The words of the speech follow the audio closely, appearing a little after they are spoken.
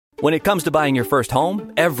When it comes to buying your first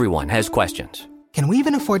home, everyone has questions. Can we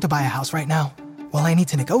even afford to buy a house right now? Well, I need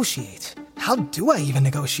to negotiate. How do I even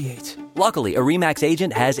negotiate? Luckily, a RE/MAX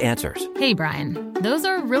agent has answers. Hey, Brian, those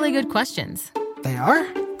are really good questions. They are?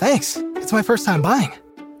 Thanks. It's my first time buying.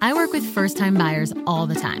 I work with first-time buyers all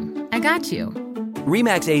the time. I got you.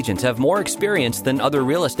 RE/MAX agents have more experience than other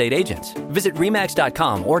real estate agents. Visit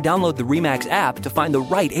RE/MAX.com or download the RE/MAX app to find the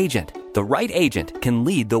right agent. The right agent can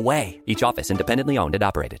lead the way. Each office independently owned and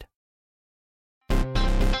operated.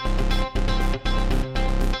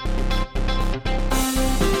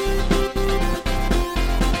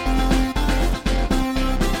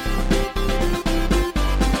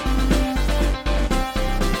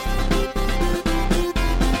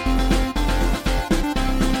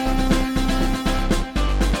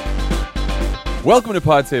 Welcome to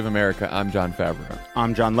Pod Save America. I'm John Favreau.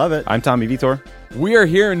 I'm John Lovett. I'm Tommy Vitor. We are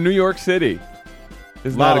here in New York City.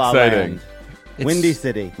 Isn't that exciting? Windy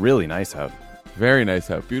City. Really nice out. Very nice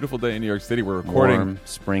out. Beautiful day in New York City. We're recording Warm,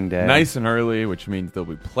 spring day. nice and early, which means there'll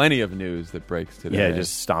be plenty of news that breaks today. Yeah,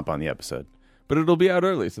 just stomp on the episode. But it'll be out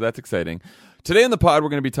early, so that's exciting. Today on the pod, we're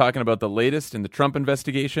going to be talking about the latest in the Trump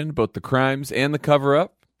investigation, both the crimes and the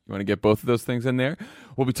cover-up. You want to get both of those things in there?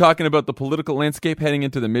 We'll be talking about the political landscape heading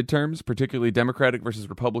into the midterms, particularly Democratic versus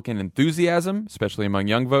Republican enthusiasm, especially among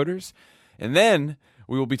young voters. And then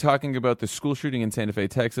we will be talking about the school shooting in Santa Fe,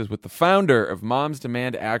 Texas, with the founder of Moms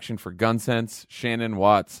Demand Action for Gun Sense, Shannon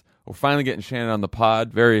Watts. We're finally getting Shannon on the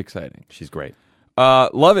pod. Very exciting. She's great.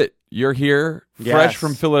 Love it. You're here, fresh Yes.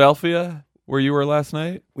 from Philadelphia, where you were last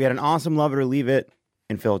night. We had an awesome Love It or Leave It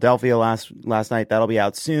in Philadelphia last night. That'll be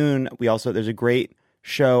out soon. There's a great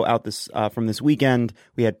show out from this weekend.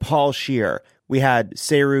 We had Paul Scheer. We had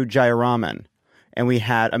Seru Jayaraman. And we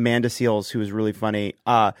had Amanda Seales, who was really funny.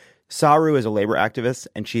 Saru is a labor activist,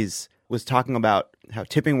 and was talking about how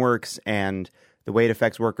tipping works and the way it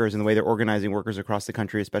affects workers and the way they're organizing workers across the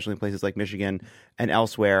country, especially in places like Michigan and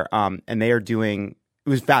elsewhere. And they are doing... It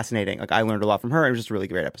was fascinating. Like, I learned a lot from her. It was just a really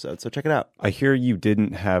great episode. So check it out. I hear you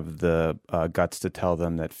didn't have the guts to tell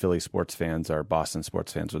them that Philly sports fans are Boston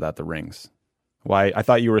sports fans without the rings. Why? I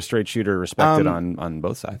thought you were a straight shooter, respected on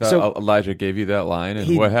both sides. I thought Elijah gave you that line,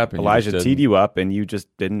 and what happened? Elijah teed you up, and you just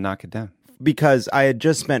didn't knock it down. Because I had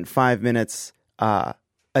just spent 5 minutes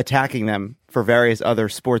attacking them for various other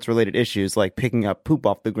sports-related issues, like picking up poop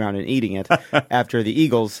off the ground and eating it after the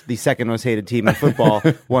Eagles, the second most hated team in football,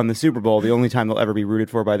 won the Super Bowl, the only time they'll ever be rooted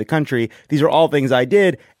for by the country. These are all things I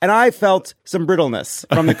did, and I felt some brittleness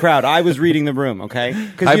from the crowd. I was reading the room, okay?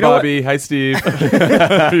 Hi, Bobby. Hi, Steve.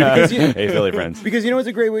 Hey, Philly friends. Because you know what's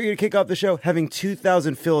a great way to kick off the show? Having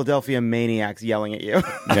 2,000 Philadelphia maniacs yelling at you.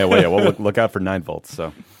 Well, look out for 9 volts,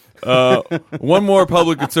 so... One more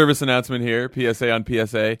public service announcement here, PSA on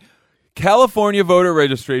PSA. California voter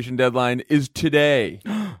registration deadline is today.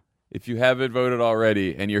 If you haven't voted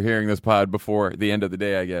already and you're hearing this pod before the end of the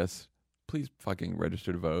day, I guess, please fucking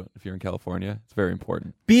register to vote if you're in California. It's very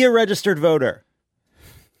important. Be a registered voter.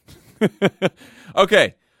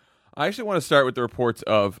 Okay. I actually want to start with the reports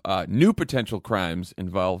of new potential crimes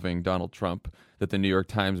involving Donald Trump that the New York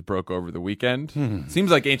Times broke over the weekend.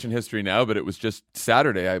 Seems like ancient history now, but it was just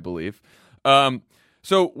Saturday, I believe.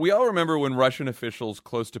 So we all remember when Russian officials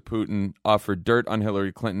close to Putin offered dirt on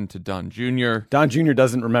Hillary Clinton to Don Jr. Don Jr.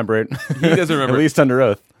 doesn't remember it. He doesn't remember At least under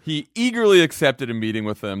oath. He eagerly accepted a meeting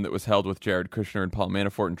with them that was held with Jared Kushner and Paul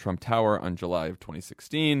Manafort in Trump Tower on July of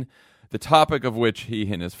 2016, the topic of which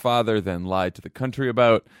he and his father then lied to the country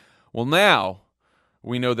about. Well, now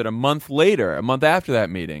we know that a month after that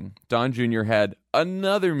meeting, Don Jr. had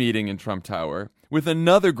another meeting in Trump Tower with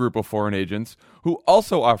another group of foreign agents who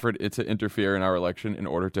also offered to interfere in our election in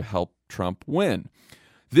order to help Trump win.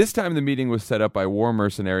 This time the meeting was set up by war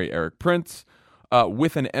mercenary Erik Prince,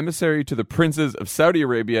 with an emissary to the princes of Saudi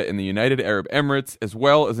Arabia and the United Arab Emirates, as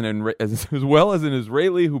well as an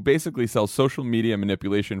Israeli who basically sells social media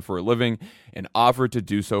manipulation for a living and offered to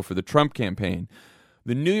do so for the Trump campaign.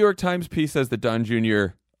 The New York Times piece says that Don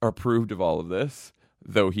Jr. approved of all of this,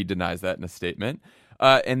 though he denies that in a statement.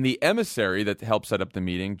 And the emissary that helped set up the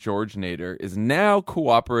meeting, George Nader, is now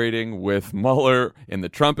cooperating with Mueller in the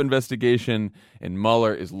Trump investigation, and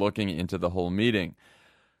Mueller is looking into the whole meeting.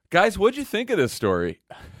 Guys, what'd you think of this story?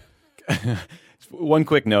 One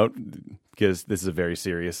quick note, because this is a very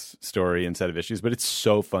serious story and set of issues, but it's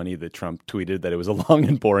so funny that Trump tweeted that it was a long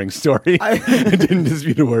and boring story. I didn't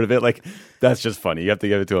dispute a word of it. Like, that's just funny. You have to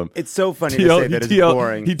give it to him. It's so funny to say that it's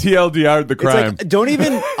boring. He TLDR'd the crime. It's like, don't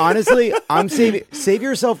even, honestly, save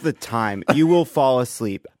yourself the time. You will fall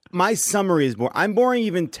asleep. My summary is boring. I'm boring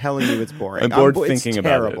even telling you it's boring. I'm bored it's thinking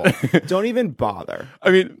about it. Don't even bother.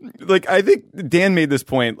 I mean, like, I think Dan made this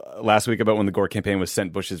point last week about when the Gore campaign was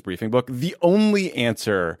sent Bush's briefing book. The only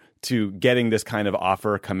answer to getting this kind of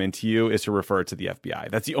offer come into you is to refer it to the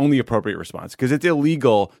FBI. That's the only appropriate response, because it's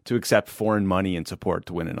illegal to accept foreign money and support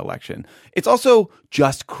to win an election. It's also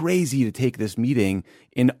just crazy to take this meeting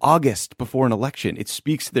in August before an election. It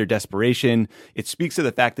speaks to their desperation. It speaks to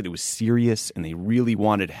the fact that it was serious and they really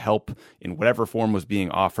wanted help in whatever form was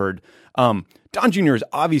being offered. Don Jr. is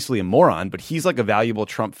obviously a moron, but he's like a valuable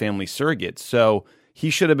Trump family surrogate. So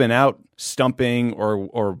he should have been out stumping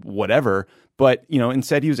or whatever. But, you know,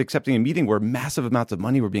 instead he was accepting a meeting where massive amounts of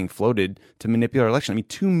money were being floated to manipulate our election. I mean,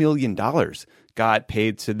 $2 million got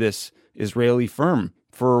paid to this Israeli firm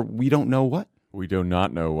for we don't know what. We do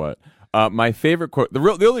not know what. My favorite quote, the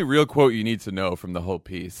only real quote you need to know from the whole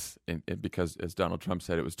piece, because as Donald Trump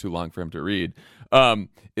said, it was too long for him to read,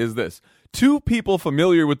 is this. 2 people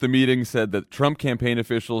familiar with the meeting said that Trump campaign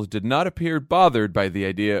officials did not appear bothered by the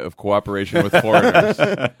idea of cooperation with foreigners.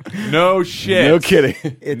 No shit. No kidding.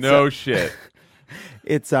 Shit.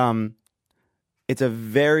 It's a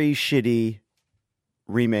very shitty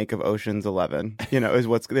remake of Ocean's 11. You know, is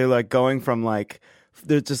what's they're like going from like.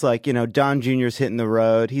 They're just like, you know, Don Jr.'s hitting the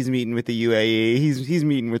road. He's meeting with the UAE. He's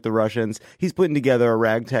meeting with the Russians. He's putting together a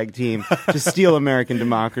ragtag team to steal American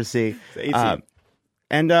democracy.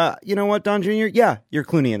 And you know what, Don Jr.? Yeah, you're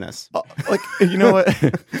Clooney in this. Like, you know what?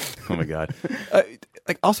 Oh my God.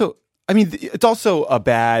 Like, also, I mean, it's also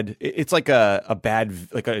it's like a bad,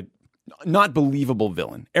 like a not believable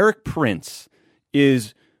villain. Eric Prince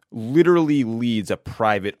literally leads a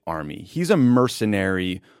private army. He's a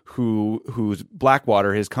mercenary whose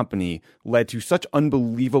Blackwater, his company, led to such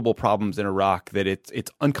unbelievable problems in Iraq that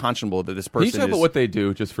it's unconscionable that this person Can you talk about what they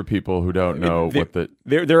do, just for people who don't know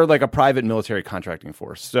they're like a private military contracting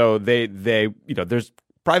force. So they you know, there's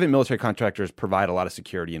private military contractors provide a lot of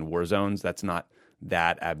security in war zones. That's not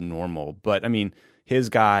that abnormal. But I mean, his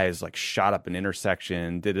guys like shot up an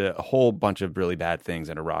intersection, did a whole bunch of really bad things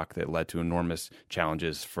in Iraq that led to enormous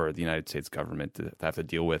challenges for the United States government to have to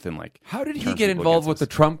deal with. And like, how did he get involved with the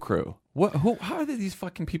Trump crew? How did these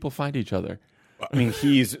fucking people find each other? I mean,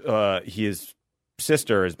 his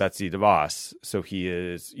sister is Betsy DeVos, so he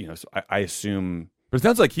is, you know, so I assume. But it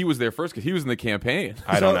sounds like he was there first because he was in the campaign.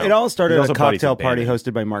 I don't know. It all started at a cocktail party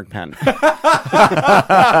hosted by Mark Penn.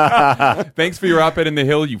 Thanks for your op-ed in The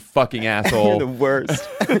Hill, you fucking asshole. The worst.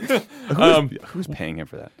 Who's paying him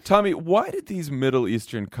for that? Tommy, why did these Middle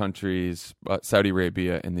Eastern countries, Saudi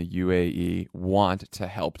Arabia and the UAE, want to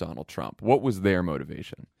help Donald Trump? What was their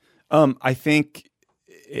motivation? I think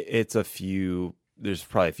it's there's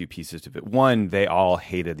probably a few pieces to it. One, they all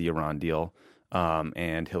hated the Iran deal.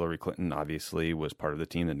 And Hillary Clinton obviously was part of the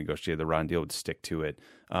team that negotiated the Iran deal, would stick to it.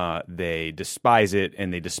 They despise it,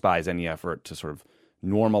 and they despise any effort to sort of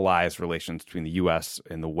normalize relations between the U.S.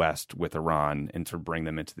 and the West with Iran and to bring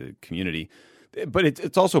them into the community. But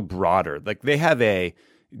it's also broader. Like, they have a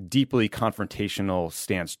deeply confrontational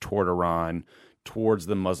stance toward Iran, towards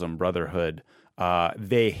the Muslim Brotherhood.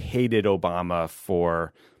 They hated Obama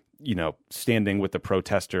for, you know, standing with the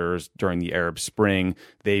protesters during the Arab Spring.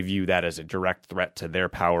 They view that as a direct threat to their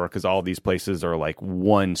power because all these places are like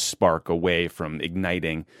one spark away from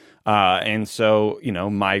igniting. And so, you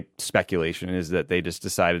know, my speculation is that they just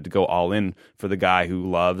decided to go all in for the guy who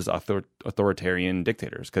loves authoritarian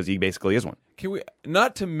dictators, because he basically is one. Can we,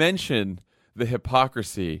 not to mention the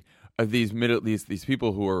hypocrisy of these these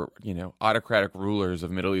people who are, you know, autocratic rulers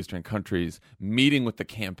of Middle Eastern countries meeting with the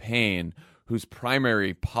campaign whose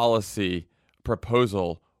primary policy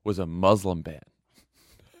proposal was a Muslim ban.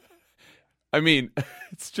 I mean,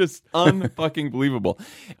 it's just unfucking believable.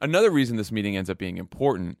 Another reason this meeting ends up being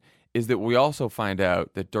important is that we also find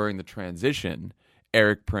out that during the transition,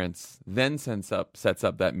 Eric Prince then sets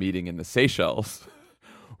up that meeting in the Seychelles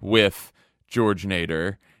with George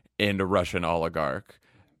Nader and a Russian oligarch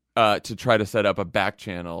to try to set up a back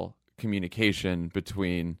channel communication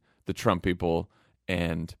between the Trump people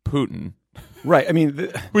and Putin. Right. I mean,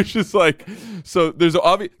 which is like, so there's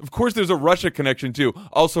of course there's a Russia connection too.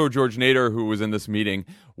 Also, George Nader, who was in this meeting,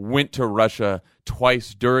 went to Russia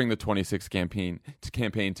twice during the 26th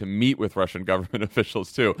campaign to meet with Russian government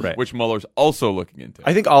officials too, right, which Mueller's also looking into.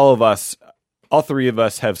 I think all three of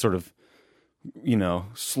us have sort of, you know,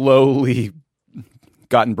 slowly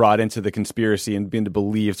gotten brought into the conspiracy and been to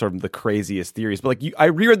believe sort of the craziest theories. But like, I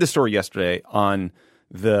reread the story yesterday on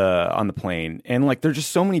the plane, and like, there's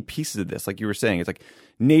just so many pieces of this. Like you were saying, it's like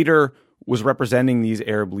Nader was representing these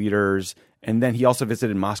Arab leaders And then he also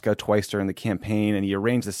visited Moscow twice during the campaign, and he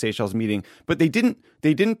arranged the Seychelles meeting. But they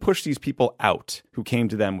didn't push these people out who came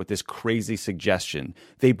to them with this crazy suggestion.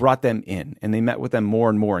 They brought them in, and they met with them more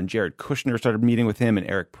and more. And Jared Kushner started meeting with him and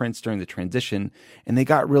Eric Prince during the transition, and they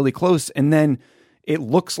got really close. And then it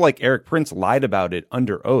looks like Eric Prince lied about it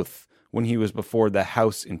under oath when he was before the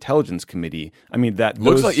House Intelligence Committee. I mean, it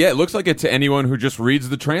looks like it to anyone who just reads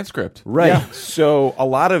the transcript. Right. Yeah. So a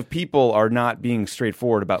lot of people are not being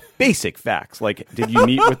straightforward about basic facts. Like, did you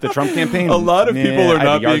meet with the Trump campaign? A lot of people are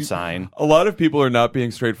not being A lot of people are not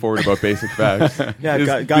being straightforward about basic facts.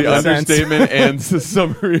 Got the understatement and the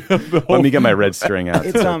summary of the whole. Let me get my red string out.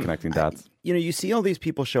 It's connecting dots. You see all these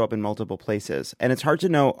people show up in multiple places, and it's hard to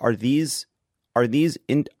know, are these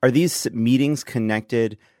meetings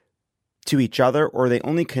connected to each other, or are they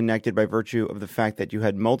only connected by virtue of the fact that you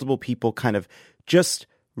had multiple people kind of just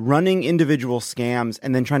running individual scams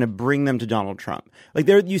and then trying to bring them to Donald Trump? Like,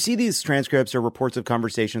 you see these transcripts or reports of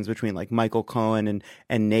conversations between like Michael Cohen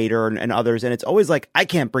and Nader and others, and it's always like, I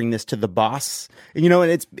can't bring this to the boss, and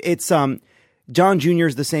it's John Jr.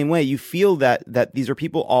 is the same way. You feel that these are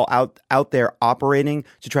people all out there operating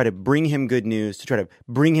to try to bring him good news, to try to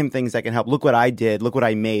bring him things that can help. Look what I did. Look what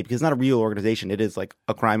I made. Because it's not a real organization. It is like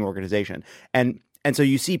a crime organization. And so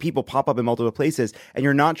you see people pop up in multiple places, and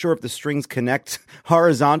you're not sure if the strings connect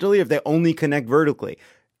horizontally, if they only connect vertically.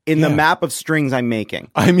 In the map of strings I'm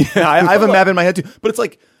making. I mean, I have a map in my head too. But it's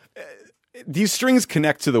like, these strings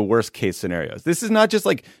connect to the worst case scenarios. This is not just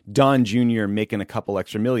like Don Jr. making a couple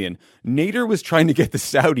extra million. Nader was trying to get the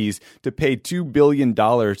Saudis to pay $2 billion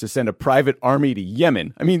to send a private army to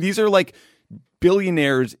Yemen. I mean, these are like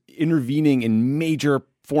billionaires intervening in major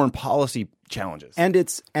foreign policy challenges. And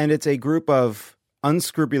it's a group of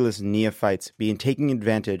unscrupulous neophytes being taken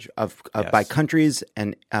advantage of by countries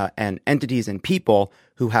and entities and people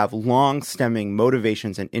who have long-stemming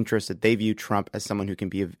motivations and interests that they view Trump as someone who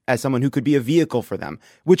could be a vehicle for them,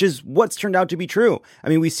 which is what's turned out to be true. I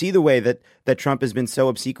mean, we see the way that Trump has been so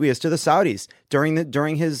obsequious to the Saudis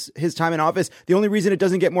during his time in office. The only reason it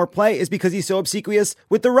doesn't get more play is because he's so obsequious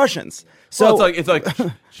with the Russians. So it's like,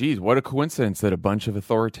 geez, what a coincidence that a bunch of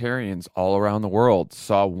authoritarians all around the world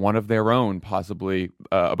saw one of their own possibly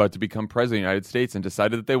about to become president of the United States and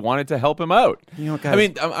decided that they wanted to help him out. Guys, I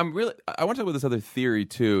mean, I want to talk about this other theory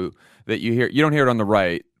too that you don't hear it on the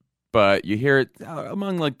right, but you hear it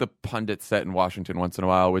among like the pundit set in Washington once in a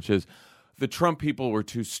while, which is the Trump people were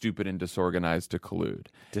too stupid and disorganized to collude.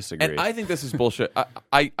 Disagree. And I think this is bullshit.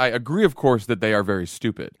 I agree, of course, that they are very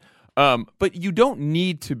stupid, but you don't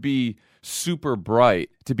need to be super bright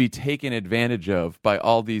to be taken advantage of by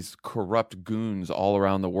all these corrupt goons all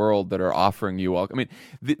around the world that are offering you all. I mean,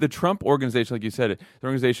 the Trump organization, like you said, the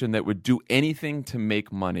organization that would do anything to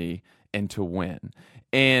make money and to win.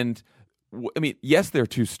 And I mean, yes, they're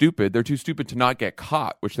too stupid. They're too stupid to not get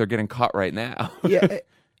caught, which they're getting caught right now. Yeah,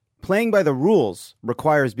 playing by the rules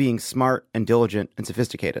requires being smart and diligent and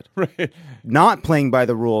sophisticated. Right. Not playing by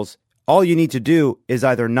the rules, all you need to do is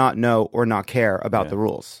either not know or not care about the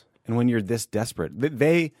rules. And when you're this desperate,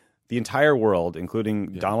 the entire world,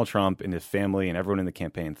 including Donald Trump and his family and everyone in the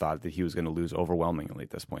campaign, thought that he was going to lose overwhelmingly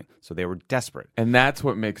at this point. So they were desperate. And that's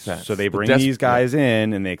what makes sense. So they bring these guys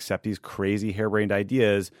in and they accept these crazy harebrained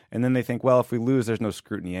ideas. And then they think, well, if we lose, there's no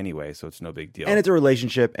scrutiny anyway, so it's no big deal. And it's a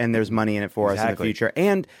relationship and there's money in it for us in the future.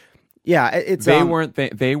 And yeah, it's they weren't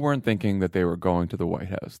thinking that they were going to the White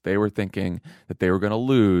House. They were thinking that they were going to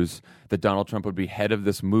lose, that Donald Trump would be head of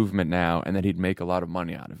this movement now, and that he'd make a lot of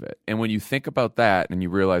money out of it. And when you think about that and you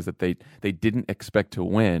realize that they didn't expect to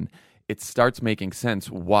win, it starts making sense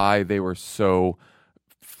why they were so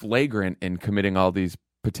flagrant in committing all these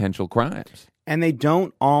potential crimes. And they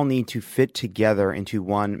don't all need to fit together into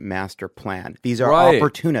one master plan. These are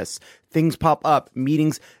opportunists. Things pop up,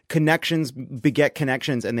 meetings, connections beget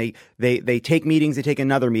connections, and they take meetings, they take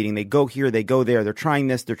another meeting, they go here, they go there, they're trying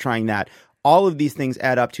this, they're trying that. All of these things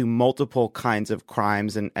add up to multiple kinds of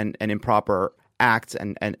crimes and improper acts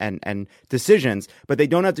and decisions, but there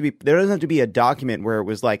doesn't have to be a document where it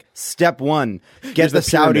was like, step 1, get the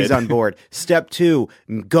Saudis on board. Step 2,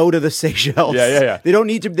 go to the Seychelles. Yeah. They don't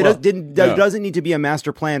need to. There doesn't need to be a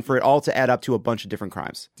master plan for it all to add up to a bunch of different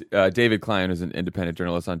crimes. David Klein, who's an independent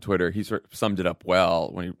journalist on Twitter, he sort of summed it up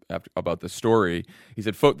well about the story. He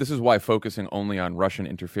said, "This is why focusing only on Russian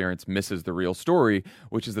interference misses the real story,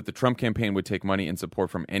 which is that the Trump campaign would take money and support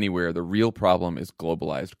from anywhere. The real problem is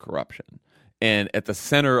globalized corruption." And at the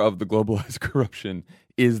center of the globalized corruption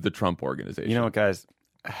is the Trump organization. You know what, guys?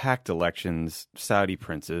 Hacked elections, Saudi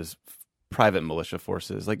princes, private militia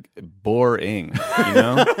forces. Like, boring, you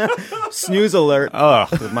know? Snooze alert. Oh,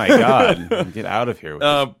 my God. Get out of here with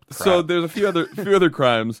this So crap. there's a few other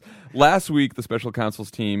crimes. Last week, the special counsel's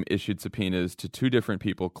team issued subpoenas to 2 different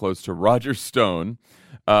people close to Roger Stone,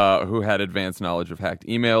 who had advanced knowledge of hacked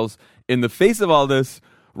emails. In the face of all this,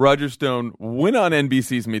 Roger Stone went on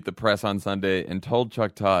NBC's Meet the Press on Sunday and told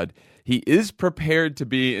Chuck Todd he is prepared to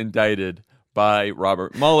be indicted by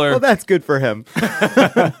Robert Mueller. Well, that's good for him.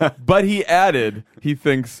 But he added he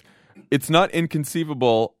thinks it's not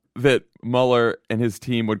inconceivable that Mueller and his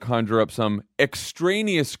team would conjure up some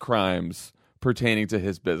extraneous crimes pertaining to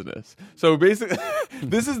his business. So basically,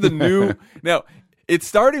 this is the new... Now, it's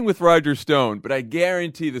starting with Roger Stone, but I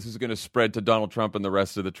guarantee this is going to spread to Donald Trump and the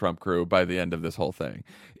rest of the Trump crew by the end of this whole thing.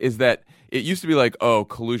 Is that it used to be like, oh,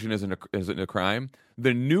 collusion isn't a crime.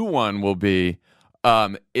 The new one will be,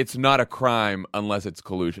 it's not a crime unless it's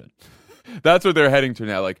collusion. That's what they're heading to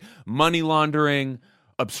now. Like money laundering,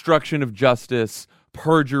 obstruction of justice,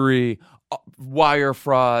 perjury, wire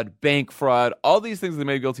fraud, bank fraud, all these things they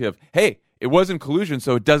may be guilty of. Hey, it wasn't collusion,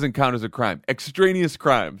 so it doesn't count as a crime. Extraneous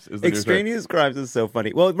crimes is the new thing. Extraneous crimes is so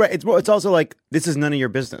funny. Well, right, it's also like this is none of your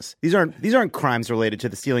business. These aren't crimes related to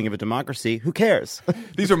the stealing of a democracy. Who cares?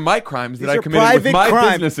 These are my crimes that These I are committed with private my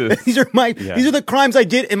crimes. businesses. These are the crimes I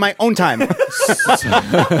did in my own time. That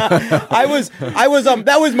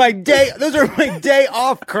was my day. Those are my day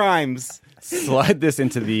off crimes. Slide this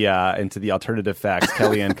into the alternative facts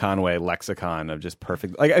Kellyanne Conway lexicon of just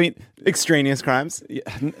perfect. Like, I mean, Extraneous crimes.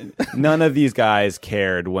 none of these guys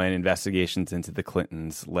cared when investigations into the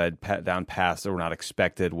Clintons led down paths that were not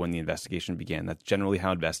expected when the investigation began. That's generally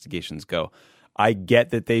how investigations go. I get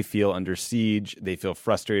that they feel under siege. They feel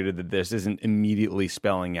frustrated that this isn't immediately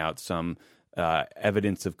spelling out some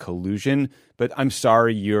evidence of collusion. But I'm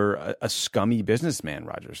sorry, you're a scummy businessman,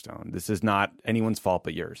 Roger Stone. This is not anyone's fault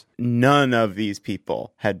but yours. None of these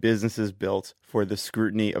people had businesses built for the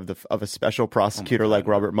scrutiny of a special prosecutor like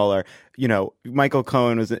Robert Mueller. You know, Michael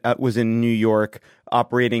Cohen was in New York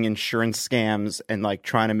operating insurance scams and like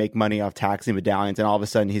trying to make money off taxi medallions, and all of a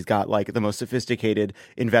sudden he's got like the most sophisticated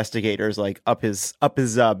investigators like up his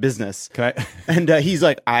business. And he's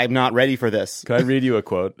like, I'm not ready for this. Can I read you a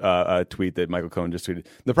quote, a tweet that Michael Cohen just tweeted?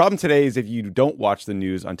 The problem today is if you don't watch the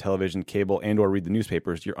news on television, cable, and or read the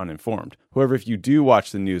newspapers, you're uninformed. However, if you do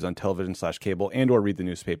watch the news on television/cable and or read the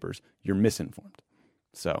newspapers, you're misinformed.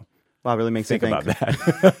 So, Wow, really makes think me about think.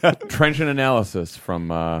 that. Trenchant analysis from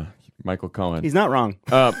Michael Cohen. He's not wrong.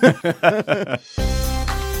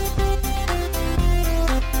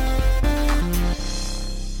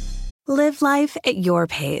 Live life at your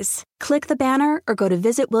pace. Click the banner or go to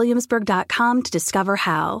visitwilliamsburg.com to discover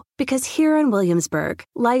how. Because here in Williamsburg,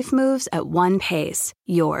 life moves at one pace,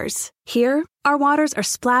 yours. Here, our waters are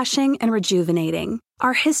splashing and rejuvenating.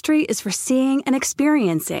 Our history is for seeing and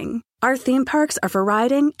experiencing. Our theme parks are for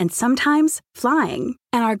riding and sometimes flying.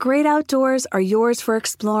 And our great outdoors are yours for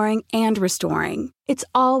exploring and restoring. It's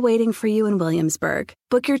all waiting for you in Williamsburg.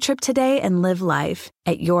 Book your trip today and live life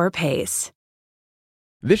at your pace.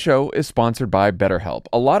 This show is sponsored by BetterHelp.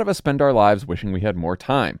 A lot of us spend our lives wishing we had more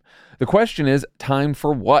time. The question is, time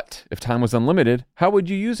for what? If time was unlimited, how would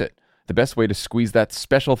you use it? The best way to squeeze that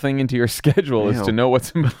special thing into your schedule is to know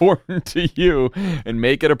what's important to you and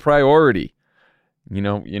make it a priority. You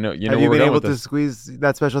know. Have you where been we're going able with to this. squeeze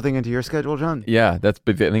that special thing into your schedule, John? Yeah, I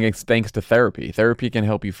think it's thanks to therapy. Therapy can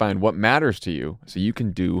help you find what matters to you so you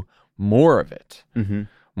can do more of it. Mm-hmm.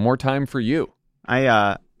 More time for you.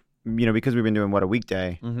 Because we've been doing a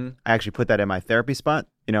weekday, I actually put that in my therapy spot.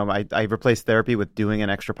 I replaced therapy with doing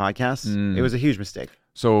an extra podcast. It was a huge mistake.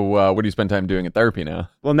 So what do you spend time doing at therapy now?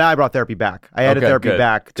 Well, now I brought therapy back. I added therapy good,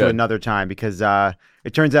 back to good. another time because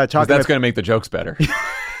it turns out talking That's about... going to make the jokes better.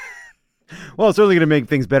 Well, it's certainly going to make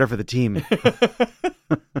things better for the team.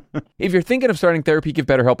 If you're thinking of starting therapy, give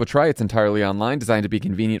BetterHelp a try. It's entirely online, designed to be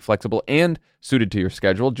convenient, flexible, and suited to your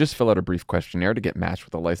schedule. Just fill out a brief questionnaire to get matched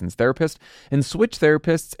with a licensed therapist and switch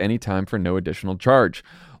therapists anytime for no additional charge.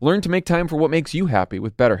 Learn to make time for what makes you happy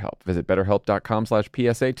with BetterHelp. Visit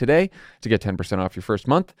BetterHelp.com/PSA today to get 10% off your first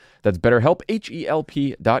month. That's BetterHelp,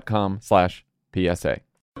 HELP.com/PSA.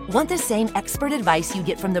 Want the same expert advice you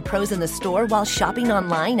get from the pros in the store while shopping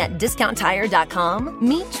online at DiscountTire.com?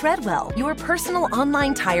 Meet Treadwell, your personal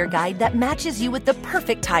online tire guide that matches you with the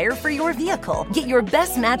perfect tire for your vehicle. Get your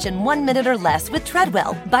best match in 1 minute or less with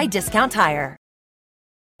Treadwell by Discount Tire.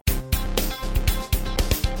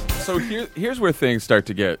 So here's where things start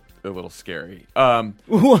to get a little scary. Oh,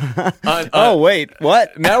 wait,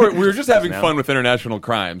 what? Now we're just having fun with international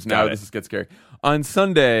crimes. Now Got this gets scary. On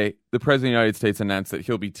Sunday, the President of the United States announced that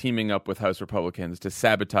he'll be teaming up with House Republicans to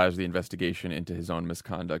sabotage the investigation into his own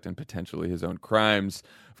misconduct and potentially his own crimes.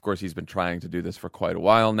 Of course, he's been trying to do this for quite a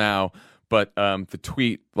while now. But the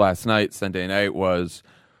tweet last night, Sunday night, was,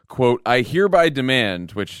 quote, "I hereby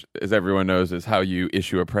demand," which, as everyone knows, is how you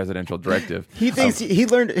issue a presidential directive. He thinks he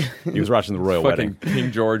learned. He was watching the royal Fucking wedding.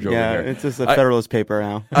 King George over Yeah, here. it's just a Federalist paper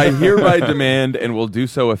now. I hereby demand, and will do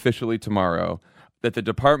so officially tomorrow, that the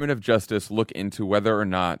Department of Justice look into whether or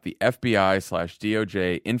not the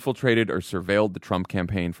FBI/DOJ infiltrated or surveilled the Trump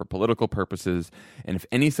campaign for political purposes, and if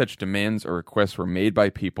any such demands or requests were made by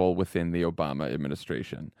people within the Obama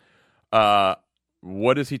administration.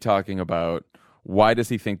 What is he talking about? Why does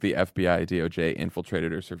he think the FBI/DOJ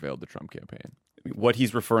infiltrated or surveilled the Trump campaign? What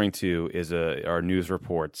he's referring to is our news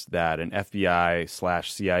reports that an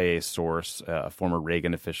FBI/CIA source, a former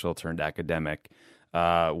Reagan official turned academic,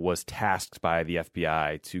 was tasked by the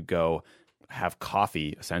FBI to go have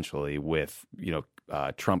coffee, essentially, with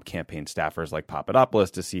Trump campaign staffers like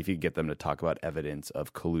Papadopoulos to see if he could get them to talk about evidence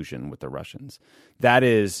of collusion with the Russians.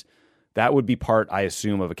 That would be part, I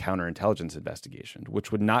assume, of a counterintelligence investigation,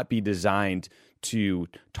 which would not be designed to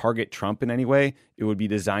target Trump in any way. It would be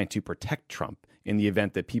designed to protect Trump in the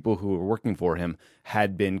event that people who were working for him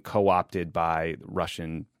had been co-opted by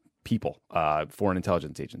Russian people, foreign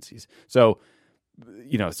intelligence agencies. So,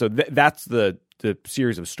 that's the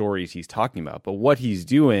series of stories he's talking about. But what he's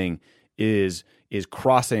doing is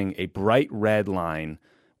crossing a bright red line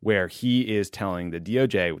where he is telling the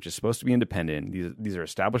DOJ, which is supposed to be independent, these are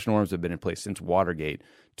established norms that have been in place since Watergate,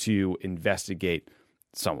 to investigate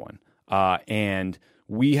someone. And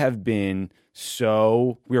we are a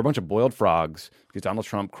bunch of boiled frogs because Donald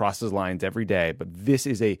Trump crosses lines every day, but this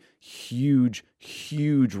is a huge,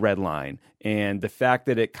 huge red line. And the fact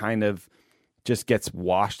that it kind of just gets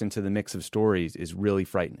washed into the mix of stories is really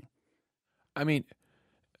frightening. I mean,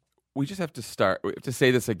 we just have to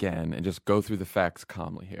say this again and just go through the facts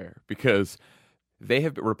calmly here, because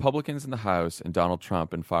Republicans in the House and Donald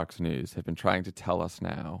Trump and Fox News have been trying to tell us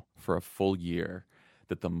now for a full year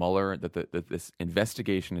that that this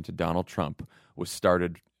investigation into Donald Trump was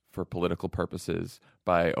started for political purposes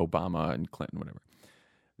by Obama and Clinton, whatever.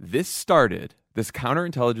 This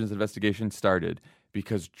counterintelligence investigation started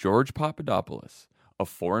because George Papadopoulos, a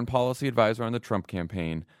foreign policy advisor on the Trump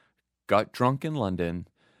campaign, got drunk in London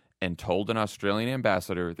and told an Australian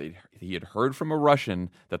ambassador that he had heard from a Russian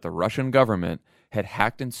that the Russian government had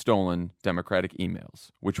hacked and stolen Democratic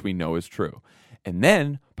emails, which we know is true. And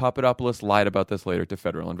then Papadopoulos lied about this later to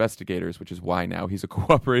federal investigators, which is why now he's a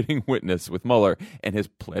cooperating witness with Mueller and has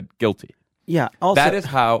pled guilty. Yeah, also, that is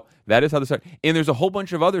how this started. And there's a whole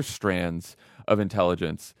bunch of other strands of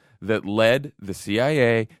intelligence that led the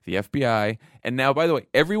CIA, the FBI, and now, by the way,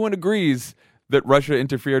 everyone agrees that Russia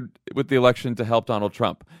interfered with the election to help Donald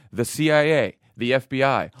Trump. The CIA, the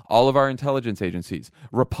FBI, all of our intelligence agencies,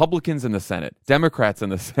 Republicans in the Senate, Democrats in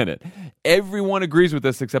the Senate. Everyone agrees with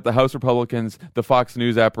this except the House Republicans, the Fox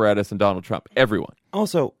News apparatus, and Donald Trump. Everyone.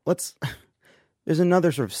 Also, there's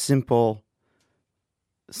another sort of simple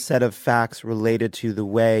set of facts related to the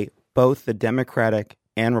way both the Democratic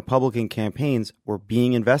and Republican campaigns were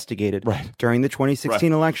being investigated during the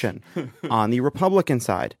 2016 election. On the Republican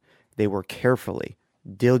side, they were carefully,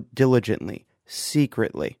 diligently,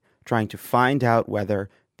 secretly trying to find out whether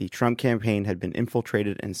the Trump campaign had been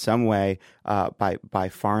infiltrated in some way by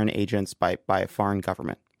foreign agents, by a foreign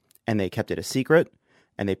government. And they kept it a secret,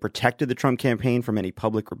 and they protected the Trump campaign from any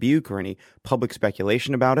public rebuke or any public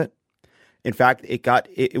speculation about it. In fact,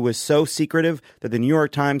 it was so secretive that the New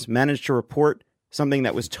York Times managed to report something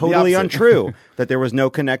that was totally untrue, that there was no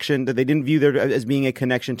connection, that they didn't view there as being a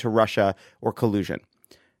connection to Russia or collusion.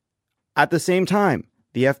 At the same time,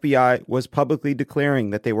 the FBI was publicly declaring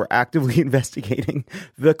that they were actively investigating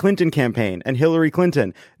the Clinton campaign and Hillary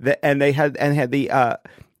Clinton, they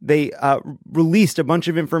released a bunch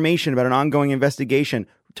of information about an ongoing investigation,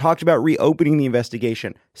 talked about reopening the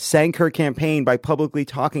investigation, sank her campaign by publicly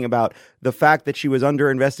talking about the fact that she was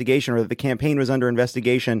under investigation, or that the campaign was under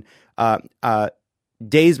investigation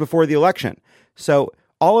days before the election. So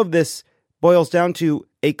all of this boils down to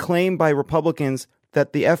a claim by Republicans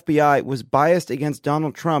that the FBI was biased against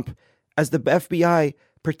Donald Trump, as the FBI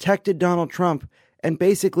protected Donald Trump and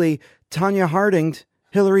basically Tanya Harding'd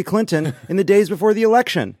Hillary Clinton in the days before the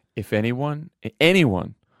election. If anyone in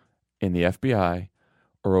the FBI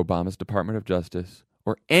or Obama's Department of Justice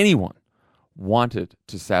or anyone wanted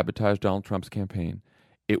to sabotage Donald Trump's campaign,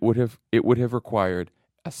 it would have required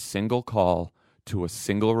a single call to a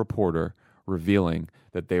single reporter revealing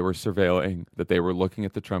that they were surveilling, that they were looking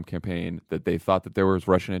at the Trump campaign, that they thought that there was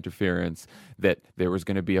Russian interference, that there was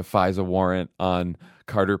going to be a FISA warrant on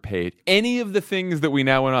Carter Page, any of the things that we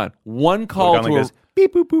now went on. One call to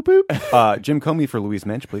beep, boop, boop, boop. Jim Comey for Louise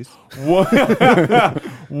Mensch, please.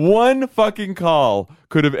 One fucking call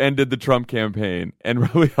could have ended the Trump campaign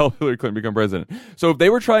and really helped Hillary Clinton become president. So if they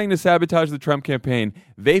were trying to sabotage the Trump campaign,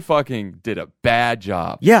 they fucking did a bad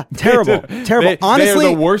job. Yeah, terrible. Terrible. Honestly,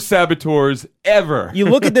 they are the worst saboteurs ever. You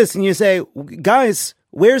look at this and you say, guys,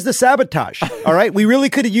 where's the sabotage? All right? We really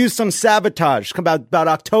could have used some sabotage about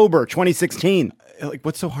October 2016. Like,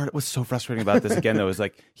 what's so frustrating about this again, though, is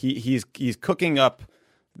like he's cooking up,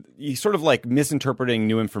 he's sort of like misinterpreting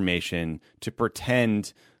new information to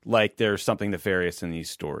pretend like there's something nefarious in these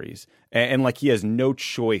stories, and like he has no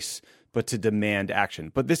choice but to demand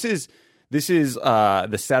action. But this is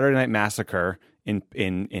the Saturday Night Massacre in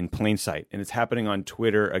plain sight, and it's happening on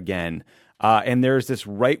Twitter again. And there's this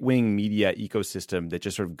right-wing media ecosystem that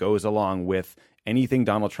just sort of goes along with anything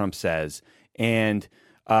Donald Trump says, and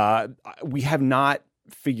we have not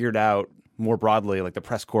figured out more broadly, like the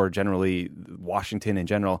press corps generally, Washington in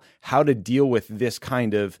general, how to deal with this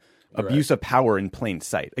kind of abuse of power in plain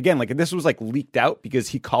sight. Again, like if this was like leaked out because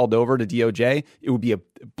he called over to DOJ, it would be a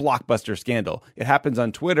blockbuster scandal. It happens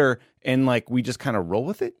on Twitter, and like we just kind of roll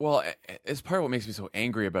with it. Well, as part of what makes me so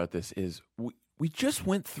angry about this is we just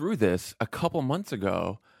went through this a couple months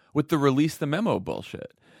ago with the release the memo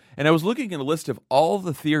bullshit. And I was looking at a list of all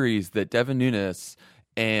the theories that Devin Nunes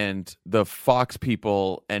and the Fox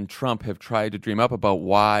people and Trump have tried to dream up about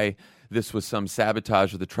why this was some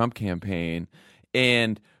sabotage of the Trump campaign.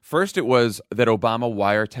 And first it was that Obama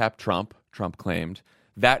wiretapped Trump claimed.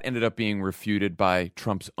 That ended up being refuted by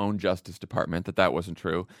Trump's own Justice Department, that wasn't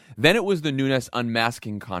true. Then it was the Nunes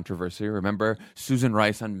unmasking controversy. Remember, Susan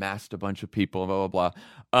Rice unmasked a bunch of people, blah, blah,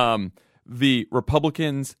 blah. The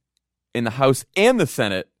Republicans in the House and the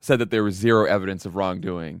Senate said that there was zero evidence of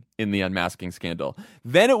wrongdoing in the unmasking scandal.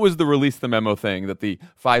 Then it was the release the memo thing that the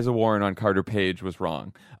FISA warrant on Carter Page was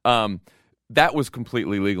wrong. That was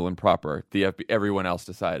completely legal and proper. Everyone else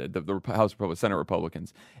decided, the House Republicans, Senate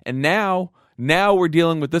Republicans. And now we're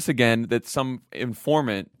dealing with this again, that some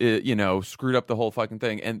informant, screwed up the whole fucking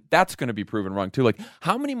thing. And that's going to be proven wrong too. Like,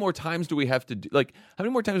 how many more times do we have to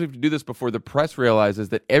do this before the press realizes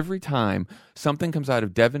that every time something comes out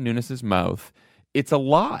of Devin Nunes' mouth, it's a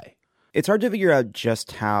lie? It's hard to figure out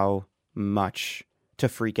just how much to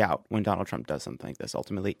freak out when Donald Trump does something like this.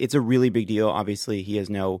 Ultimately, it's a really big deal. Obviously, he has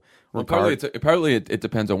no regard. Partly it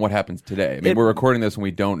depends on what happens today. I mean, we're recording this and we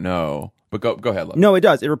don't know. But go ahead, Love. No, it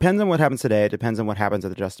does. It depends on what happens today. It depends on what happens at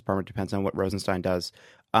the Justice Department. It depends on what Rosenstein does.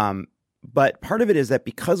 But part of it is that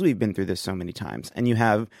because we've been through this so many times, and you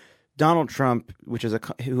have Donald Trump,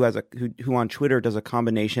 who on Twitter does a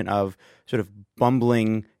combination of sort of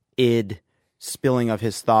bumbling spilling of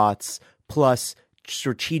his thoughts, plus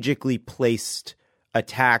strategically placed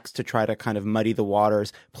attacks to try to kind of muddy the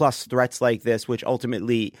waters, plus threats like this, which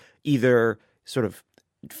ultimately either sort of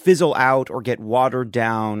fizzle out or get watered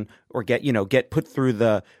down or get put through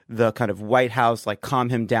the kind of White House, like calm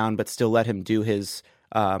him down, but still let him do his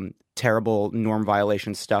terrible norm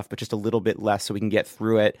violation stuff, but just a little bit less so we can get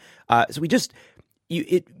through it.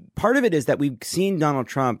 Part of it is that we've seen Donald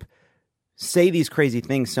Trump say these crazy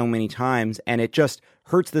things so many times, and it just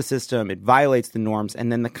hurts the system. It violates the norms, and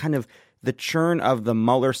then the churn of the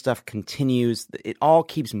Mueller stuff continues. It all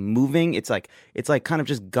keeps moving. It's like kind of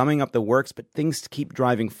just gumming up the works, but things keep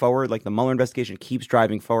driving forward. Like the Mueller investigation keeps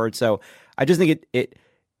driving forward. So I just think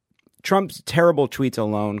Trump's terrible tweets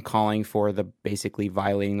alone, calling for the basically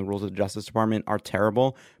violating the rules of the Justice Department, are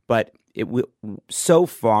terrible. But so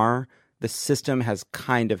far, the system has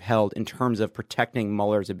kind of held in terms of protecting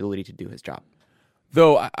Mueller's ability to do his job.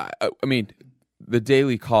 Though I mean, the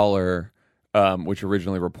Daily Caller, which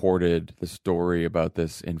originally reported the story about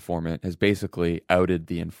this informant, has basically outed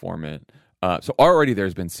the informant. So already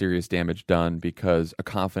there's been serious damage done because a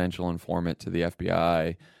confidential informant to the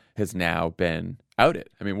FBI has now been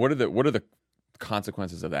outed. I mean, what are the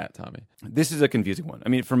consequences of that, Tommy? This is a confusing one. I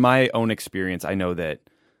mean, from my own experience, I know that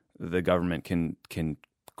the government can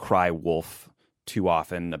cry wolf too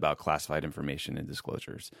often about classified information and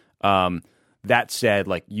disclosures. That said,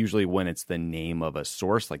 like usually when it's the name of a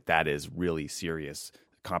source, like that is really serious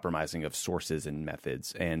compromising of sources and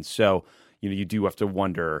methods. And so, you do have to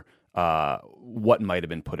wonder what might have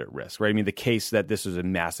been put at risk, right? I mean, the case that this is a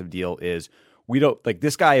massive deal is we don't like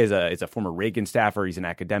this guy is a former Reagan staffer. He's an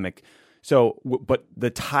academic. So, but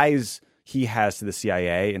the ties he has to the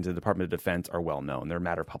CIA and to the Department of Defense are well known. They're a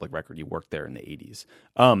matter of public record. He worked there in the 80s.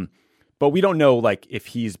 But we don't know like if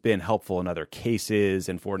he's been helpful in other cases,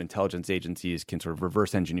 and foreign intelligence agencies can sort of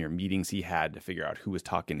reverse engineer meetings he had to figure out who was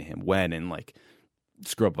talking to him when and like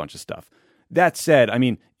screw up a bunch of stuff. That said, I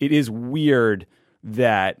mean, it is weird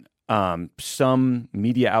that some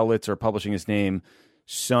media outlets are publishing his name,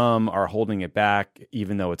 some are holding it back,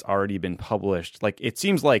 even though it's already been published. Like, it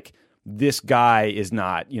seems like this guy is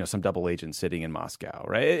not, some double agent sitting in Moscow,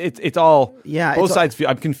 right? It's all, both sides feel,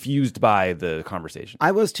 I'm confused by the conversation.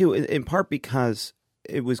 I was too, in part because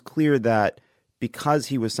it was clear that because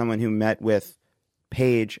he was someone who met with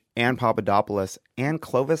Page and Papadopoulos and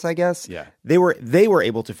Clovis, I guess, they were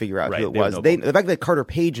able to figure out who it was. The fact that Carter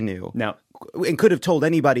Page knew now and could have told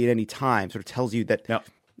anybody at any time sort of tells you that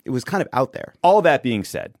it was kind of out there. All that being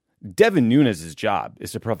said, Devin Nunes' job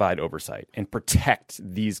is to provide oversight and protect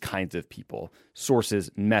these kinds of people,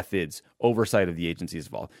 sources, methods, oversight of the agencies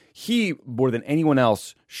involved. He, more than anyone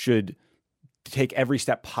else, should take every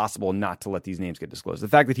step possible not to let these names get disclosed. The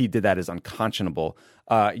fact that he did that is unconscionable.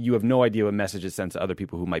 You have no idea what message it sends to other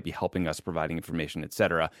people who might be helping us, providing information,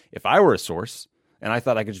 etc. If I were a source and I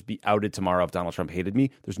thought I could just be outed tomorrow if Donald Trump hated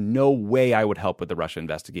me, there's no way I would help with the Russia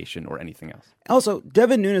investigation or anything else. Also,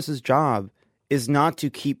 Devin Nunes' job is not to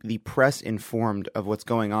keep the press informed of what's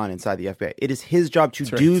going on inside the FBI. It is his job to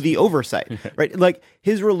do the oversight, right? Like,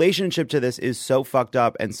 his relationship to this is so fucked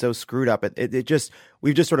up and so screwed up.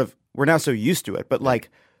 We're now so used to it. But like,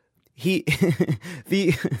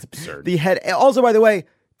 it's absurd. The head. Also, by the way,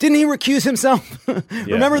 didn't he recuse himself?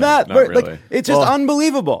 Remember that? Not really. Like, it's just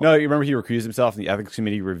unbelievable. No, you remember he recused himself, and the ethics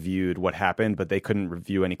committee reviewed what happened, but they couldn't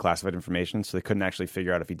review any classified information, so they couldn't actually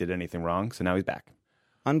figure out if he did anything wrong. So now he's back.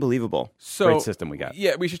 Unbelievable. So, great system we got.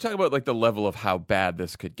 Yeah, we should talk about like the level of how bad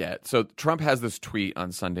this could get. So Trump has this tweet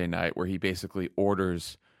on Sunday night where he basically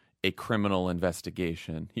orders a criminal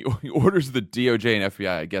investigation. He orders the DOJ and FBI,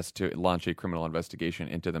 I guess, to launch a criminal investigation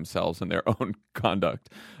into themselves and their own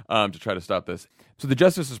conduct to try to stop this. So the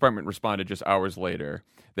Justice Department responded just hours later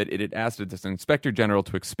that it had asked its Inspector General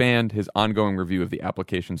to expand his ongoing review of the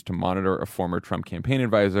applications to monitor a former Trump campaign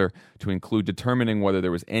advisor to include determining whether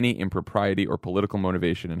there was any impropriety or political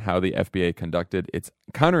motivation in how the FBI conducted its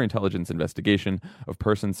counterintelligence investigation of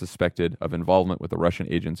persons suspected of involvement with the Russian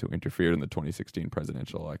agents who interfered in the 2016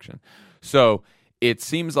 presidential election. So it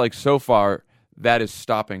seems like so far that is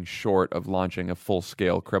stopping short of launching a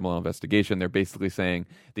full-scale criminal investigation. They're basically saying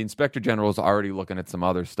the Inspector General is already looking at some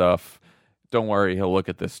other stuff. Don't worry, he'll look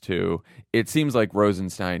at this too. It seems like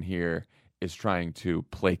Rosenstein here is trying to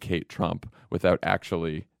placate Trump without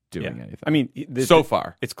actually doing anything. I mean, so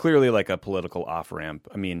far. It's clearly like a political off-ramp.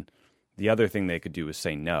 I mean, the other thing they could do is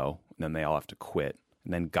say no, and then they all have to quit.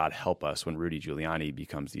 And then God help us when Rudy Giuliani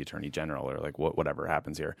becomes the attorney general or like whatever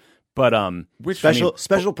happens here. But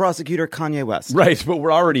special prosecutor Kanye West. Right, but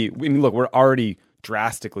we're already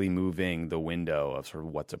drastically moving the window of sort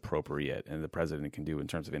of what's appropriate and the president can do in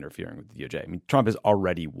terms of interfering with the DOJ. I mean, Trump has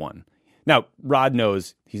already won. Now, Rod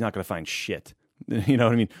knows he's not going to find shit. You know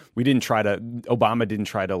what I mean? Obama didn't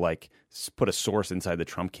try to like put a source inside the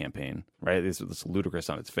Trump campaign, right? It's ludicrous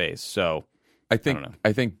on its face. So I think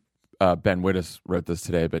Ben Wittes wrote this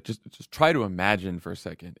today, but just try to imagine for a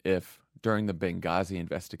second if during the Benghazi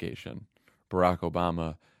investigation, Barack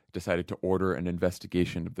Obama decided to order an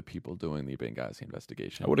investigation of the people doing the Benghazi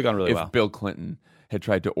investigation. That would have gone really well. If Bill Clinton had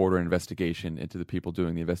tried to order an investigation into the people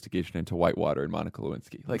doing the investigation into Whitewater and Monica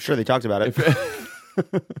Lewinsky. Like, I'm sure they talked about it.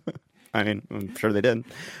 I mean, I'm sure they did.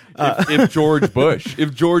 If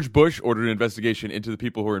George Bush ordered an investigation into the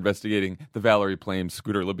people who were investigating the Valerie Plame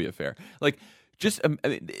Scooter Libby affair. Like,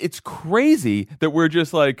 it's crazy that we're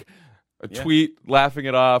just like a tweet laughing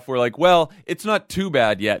it off. We're like, well, it's not too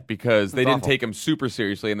bad yet because they didn't take him super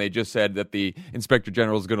seriously and they just said that the Inspector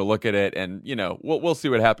General is going to look at it and, we'll see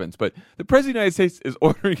what happens. But the President of the United States is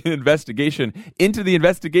ordering an investigation into the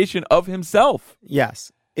investigation of himself.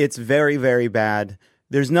 Yes, it's very, very bad.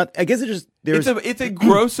 There's not, I guess it's a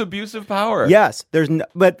gross abuse of power. Yes,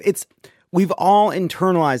 we've all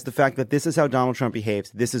internalized the fact that this is how Donald Trump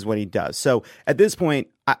behaves. This is what he does. So at this point,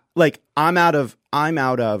 I'm out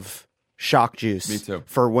of shock juice. Me too.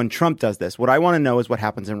 For when Trump does this. What I want to know is what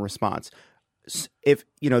happens in response. If,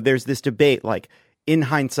 there's this debate, like, in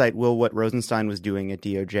hindsight, will what Rosenstein was doing at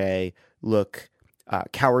DOJ look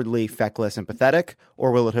cowardly, feckless, and pathetic,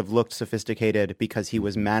 or will it have looked sophisticated because he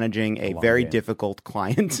was managing a very difficult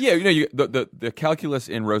client? Yeah, the calculus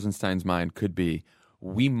in Rosenstein's mind could be,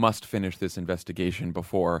 we must finish this investigation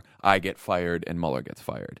before I get fired and Mueller gets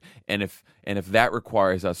fired. And if that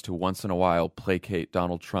requires us to once in a while placate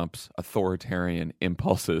Donald Trump's authoritarian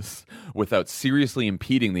impulses without seriously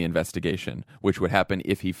impeding the investigation, which would happen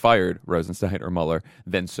if he fired Rosenstein or Mueller,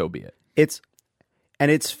 then so be it.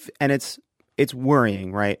 And it's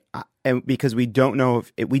worrying, right? And because we don't know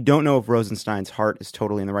if Rosenstein's heart is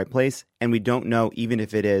totally in the right place, and we don't know even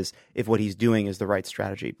if what he's doing is the right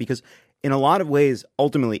strategy. Because in a lot of ways,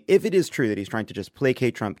 ultimately, if it is true that he's trying to just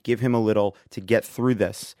placate Trump, give him a little to get through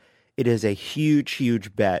this, it is a huge,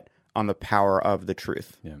 huge bet on the power of the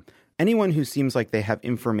truth. Yeah. Anyone who seems like they have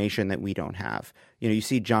information that we don't have, you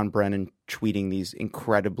see John Brennan tweeting these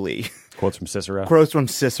incredibly quotes from Cicero.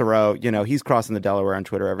 He's crossing the Delaware on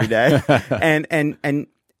Twitter every day, and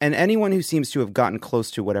anyone who seems to have gotten close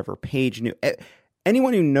to whatever Page knew,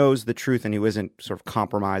 anyone who knows the truth and who isn't sort of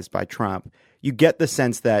compromised by Trump, you get the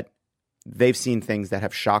sense that they've seen things that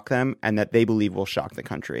have shocked them and that they believe will shock the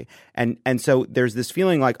country. And so there's this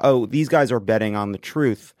feeling like, oh, these guys are betting on the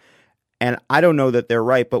truth. And I don't know that they're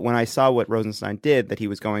right, but when I saw what Rosenstein did, that he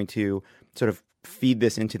was going to sort of feed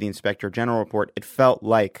this into the Inspector General report, it felt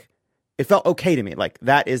okay to me. Like,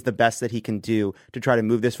 that is the best that he can do to try to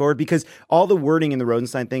move this forward, because all the wording in the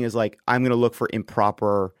Rosenstein thing is like, I'm going to look for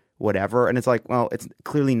improper whatever. And it's like, well, it's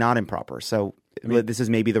clearly not improper. So this is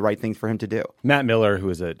maybe the right thing for him to do. Matt Miller, who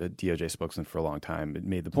was a DOJ spokesman for a long time,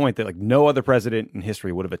 made the point that no other president in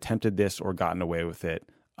history would have attempted this or gotten away with it.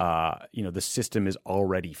 The system is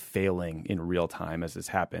already failing in real time as this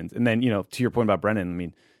happens. And then, to your point about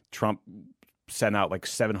Brennan, Trump sent out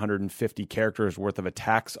 750 characters worth of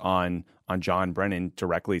attacks on John Brennan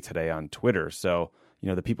directly today on Twitter. So,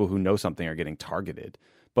 the people who know something are getting targeted.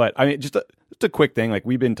 But just a quick thing,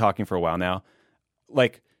 we've been talking for a while now,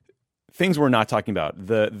 things we're not talking about.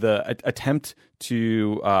 The attempt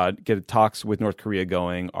to get talks with North Korea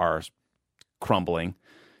going are crumbling.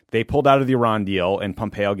 They pulled out of the Iran deal, and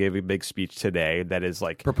Pompeo gave a big speech today that is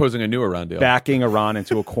proposing a new Iran deal, backing Iran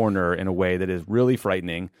into a corner in a way that is really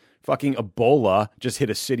frightening. Fucking Ebola just hit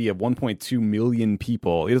a city of 1.2 million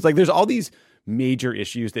people. It's there's all these major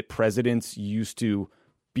issues that presidents used to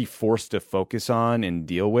be forced to focus on and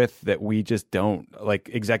deal with that we just don't.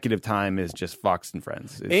 Executive time is just Fox and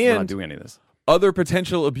Friends. We're not doing any of this. Other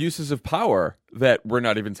potential abuses of power that we're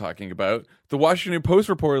not even talking about. The Washington Post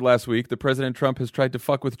reported last week that President Trump has tried to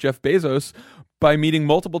fuck with Jeff Bezos by meeting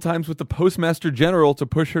multiple times with the Postmaster General to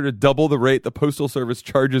push her to double the rate the Postal Service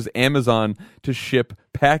charges Amazon to ship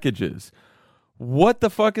packages. What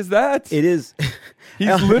the fuck is that? It is.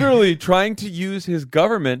 He's literally trying to use his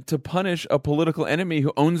government to punish a political enemy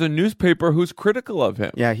who owns a newspaper who's critical of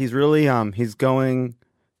him. Yeah, he's really he's going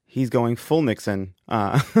full Nixon.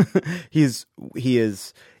 He's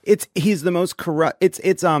the most corrupt.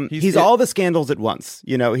 He's all the scandals at once.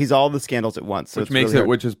 He's all the scandals at once. So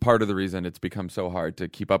which is part of the reason it's become so hard to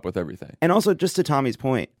keep up with everything. And also, just to Tommy's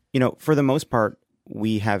point, for the most part,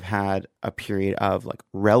 we have had a period of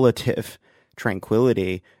relative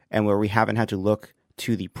tranquility, and where we haven't had to look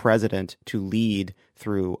to the president to lead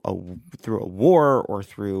through a war or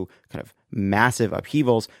through kind of massive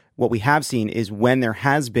upheavals. What we have seen is when there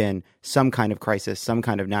has been some kind of crisis, some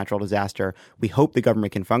kind of natural disaster, we hope the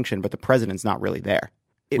government can function, but the president's not really there.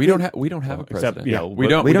 We don't have a president.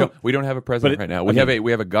 We don't have a president right now. We have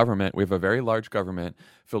a government. We have a very large government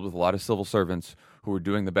filled with a lot of civil servants who are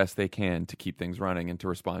doing the best they can to keep things running and to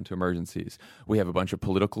respond to emergencies. We have a bunch of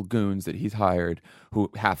political goons that he's hired,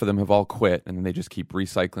 who half of them have all quit, and then they just keep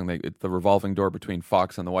recycling the revolving door between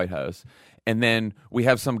Fox and the White House. And then we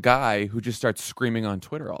have some guy who just starts screaming on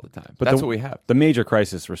Twitter all the time. But that's what we have. The major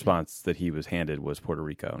crisis response that he was handed was Puerto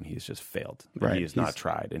Rico, and he's just failed. Right. He has not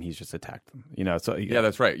tried, and he's just attacked them. Yeah,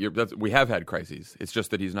 that's right. We have had crises. It's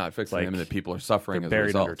just that he's not fixing them, and that people are suffering as a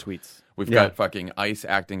result. Buried under tweets. We've got fucking ICE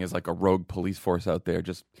acting as a rogue police force out there,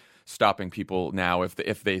 just stopping people now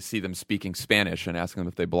if they see them speaking Spanish and asking them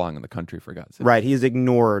if they belong in the country, for God's sake. Right. He has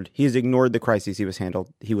ignored the crises he was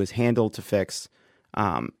handled to fix.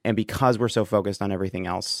 And because we're so focused on everything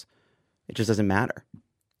else, it just doesn't matter.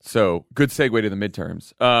 So, good segue to the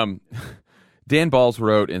midterms. Dan Balls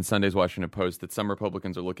wrote in Sunday's Washington Post that some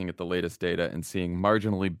Republicans are looking at the latest data and seeing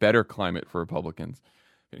marginally better climate for Republicans.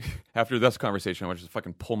 After this conversation, I want to just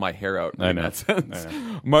fucking pull my hair out in that sense.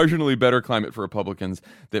 Marginally better climate for Republicans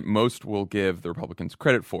that most will give the Republicans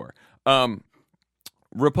credit for.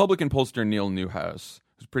 Republican pollster Neil Newhouse,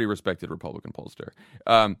 who's a pretty respected Republican pollster,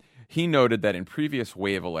 he noted that in previous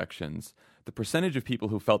wave elections, the percentage of people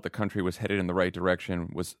who felt the country was headed in the right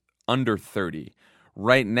direction was under 30.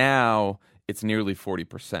 Right now, it's nearly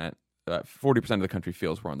 40%. 40% of the country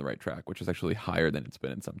feels we're on the right track, which is actually higher than it's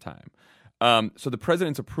been in some time. So the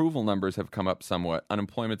president's approval numbers have come up somewhat.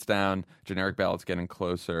 Unemployment's down, generic ballots getting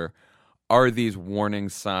closer. Are these warning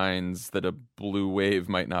signs that a blue wave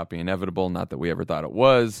might not be inevitable? Not that we ever thought it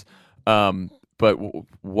was. But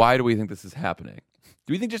why do we think this is happening?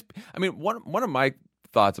 Do we think one of my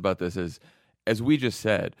thoughts about this is as we just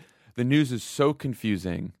said, the news is so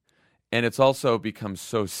confusing, and it's also become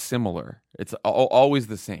so similar. It's always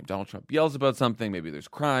the same. Donald Trump yells about something, maybe there's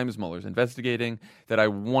crimes, Mueller's investigating, that I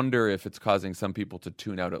wonder if it's causing some people to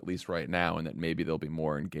tune out at least right now, and that maybe they'll be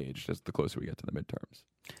more engaged as the closer we get to the midterms.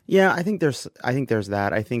 Yeah, I think there's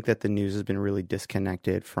that. I think that the news has been really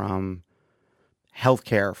disconnected from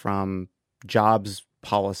healthcare, from jobs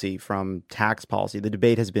policy, from tax policy. The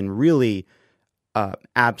debate has been really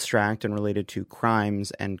abstract and related to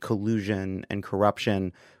crimes and collusion and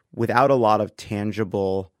corruption without a lot of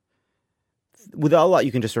tangible, without a lot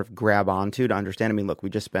you can just sort of grab onto to understand. I mean, look, we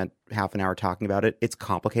just spent half an hour talking about it. It's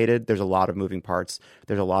complicated. There's a lot of moving parts.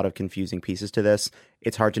 There's a lot of confusing pieces to this.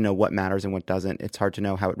 It's hard to know what matters and what doesn't. It's hard to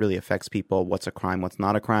know how it really affects people, what's a crime, what's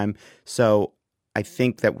not a crime. So I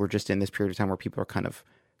think that we're just in this period of time where people are kind of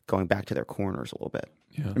going back to their corners a little bit.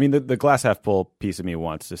 Yeah. I mean, the glass half full piece of me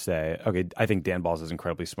wants to say, okay, I think Dan Balls is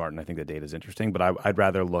incredibly smart, and I think the data is interesting, but I'd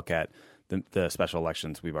rather look at the special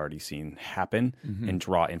elections we've already seen happen and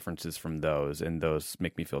draw inferences from those, and those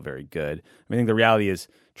make me feel very good. I think the reality is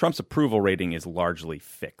Trump's approval rating is largely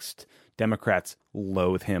fixed. Democrats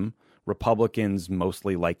loathe him. Republicans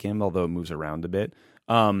mostly like him, although it moves around a bit.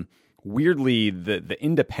 Weirdly, the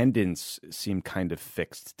independents seem kind of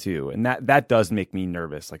fixed too, and that does make me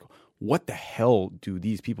nervous. Like, what the hell do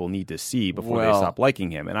these people need to see before they stop liking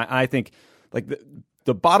him? And I think like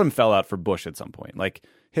the bottom fell out for Bush at some point. Like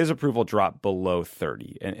his approval dropped below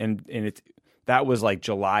 30, and that was like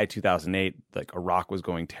July 2008. Like Iraq was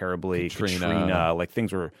going terribly, Katrina like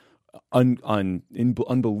things were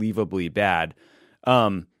unbelievably bad.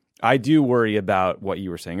 I do worry about what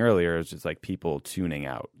you were saying earlier. It's just like people tuning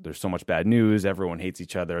out. There's so much bad news. Everyone hates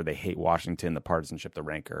each other. They hate Washington, the partisanship, the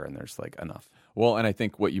rancor, and there's like enough. Well, and I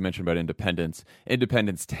think what you mentioned about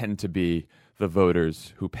independents tend to be the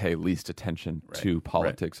voters who pay least attention to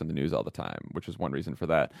politics and the news all the time, which is one reason for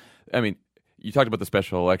that. I mean, you talked about the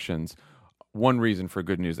special elections. One reason for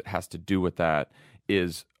good news that has to do with that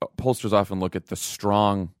is pollsters often look at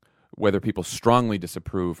whether people strongly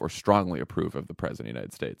disapprove or strongly approve of the president of the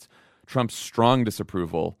United States. Trump's strong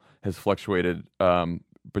disapproval has fluctuated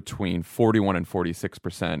between 41 and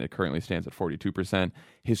 46%. It currently stands at 42%.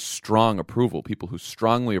 His strong approval, people who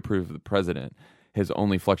strongly approve of the president, has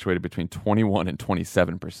only fluctuated between 21 and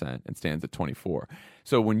 27% and stands at 24%.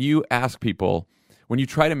 So when you ask people, when you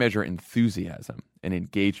try to measure enthusiasm and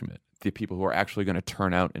engagement, the people who are actually going to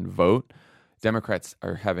turn out and vote, Democrats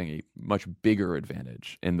are having a much bigger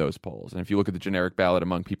advantage in those polls. And if you look at the generic ballot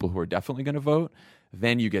among people who are definitely going to vote,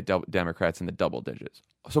 then you get Democrats in the double digits.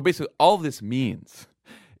 So basically all this means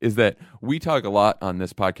is that we talk a lot on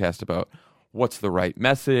this podcast about what's the right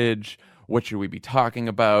message, what should we be talking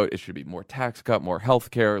about, it should be more tax cut, more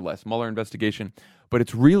health care, less Mueller investigation. But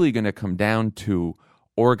it's really going to come down to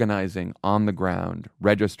organizing on the ground,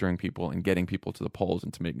 registering people, and getting people to the polls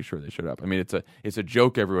and to making sure they showed up. I mean, it's a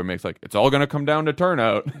joke everyone makes, like, it's all going to come down to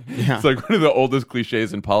turnout. Yeah. It's like one of the oldest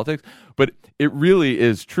cliches in politics. But it really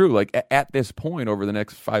is true. Like, at this point, over the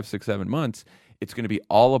next 5, 6, 7 months, it's going to be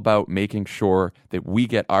all about making sure that we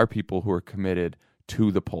get our people who are committed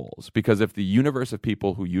to the polls. Because if the universe of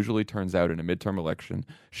people who usually turns out in a midterm election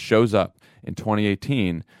shows up in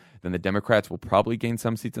 2018, then the Democrats will probably gain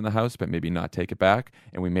some seats in the House, but maybe not take it back,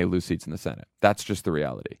 and we may lose seats in the Senate. That's just the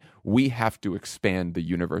reality. We have to expand the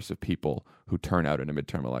universe of people who turn out in a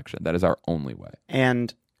midterm election. That is our only way.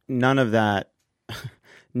 And none of that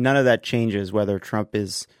changes whether Trump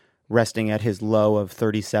is resting at his low of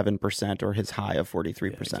 37% or his high of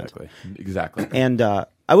 43%. Yeah, exactly. And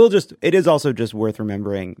it is also just worth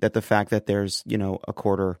remembering that the fact that there's, a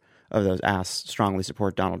quarter of those asks strongly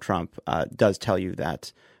support Donald Trump does tell you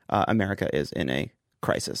that America is in a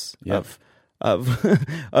crisis of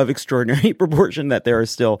extraordinary proportion, that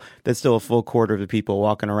there's still a full quarter of the people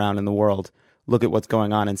walking around in the world look at what's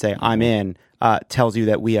going on and say, I'm in, tells you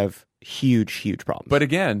that we have huge, huge problems. But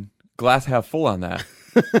again, glass half full on that.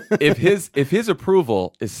 If his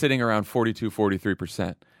approval is sitting around 42,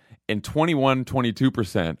 43%, and 21,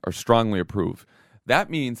 22% are strongly approved,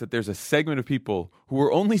 that means that there's a segment of people who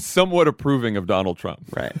are only somewhat approving of Donald Trump.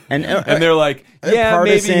 Right. And they're like, yeah,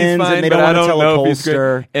 maybe he's fine, and they but don't I don't tell know a if he's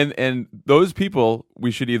pollster. good. And those people,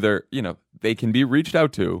 we should either, they can be reached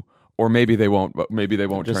out to, or maybe they won't turn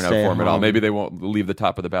out for him at all. Maybe they won't leave the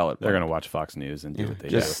top of the ballot. They're going to watch Fox News and do what they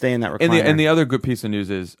do. Just stay in that recliner. And the other good piece of news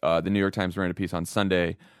is the New York Times ran a piece on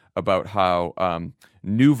Sunday about how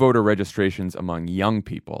new voter registrations among young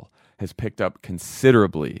people has picked up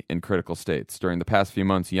considerably in critical states. During the past few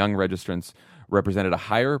months, young registrants represented a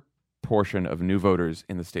higher portion of new voters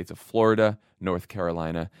in the states of Florida, North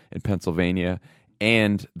Carolina, and Pennsylvania.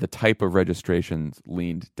 and the type of registrations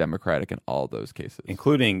leaned Democratic in all those cases.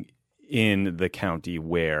 Including in the county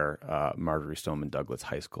where Marjory Stoneman Douglas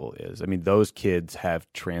High School is. I mean, those kids have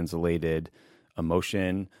translated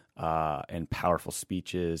emotion and powerful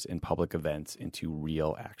speeches in public events into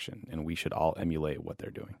real action, and we should all emulate what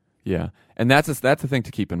they're doing. Yeah, and that's the thing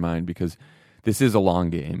to keep in mind, because this is a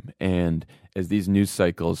long game, and as these news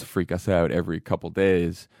cycles freak us out every couple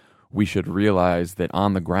days, we should realize that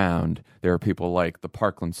on the ground there are people like the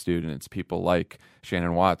Parkland students, people like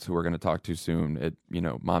Shannon Watts, who we're going to talk to soon at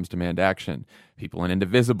Moms Demand Action, people in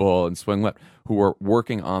Indivisible and Swing Left, who are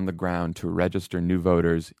working on the ground to register new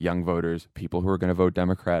voters, young voters, people who are going to vote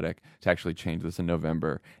Democratic to actually change this in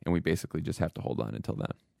November, and we basically just have to hold on until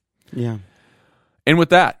then. Yeah. And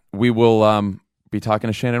with that, we will be talking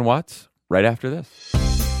to Shannon Watts right after this.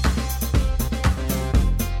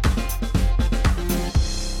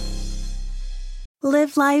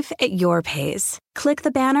 Live life at your pace. Click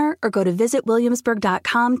the banner or go to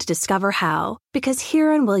visitwilliamsburg.com to discover how. Because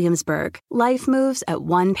here in Williamsburg, life moves at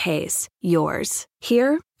one pace, yours.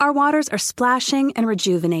 Here, our waters are splashing and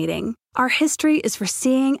rejuvenating. Our history is for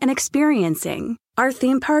seeing and experiencing. Our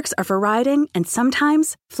theme parks are for riding and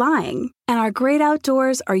sometimes flying. And our great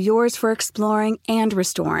outdoors are yours for exploring and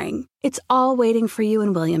restoring. It's all waiting for you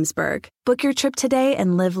in Williamsburg. Book your trip today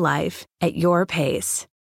and live life at your pace.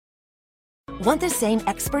 Want the same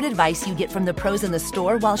expert advice you get from the pros in the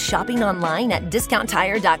store while shopping online at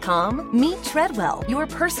DiscountTire.com? Meet Treadwell, your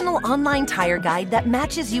personal online tire guide that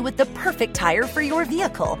matches you with the perfect tire for your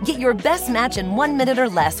vehicle. Get your best match in 1 minute or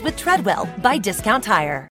less with Treadwell by Discount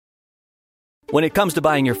Tire. When it comes to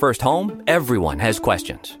buying your first home, everyone has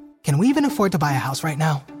questions. Can we even afford to buy a house right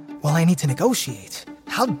now? Well, I need to negotiate.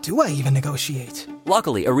 How do I even negotiate?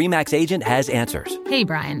 Luckily, a RE/MAX agent has answers. Hey,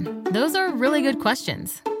 Brian, those are really good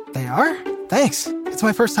questions. They are? Thanks. It's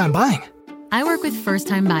my first time buying. I work with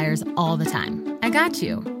first-time buyers all the time. I got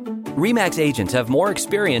you. RE/MAX agents have more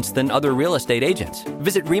experience than other real estate agents.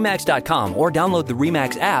 Visit RE/MAX.com or download the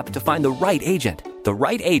RE/MAX app to find the right agent. The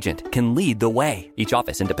right agent can lead the way. Each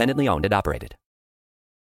office independently owned and operated.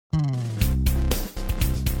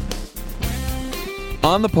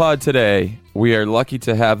 On the pod today, we are lucky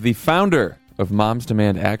to have the founder of Moms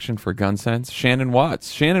Demand Action for Gun Sense, Shannon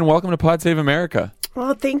Watts. Shannon, welcome to Pod Save America.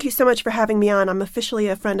 Well, thank you so much for having me on. I'm officially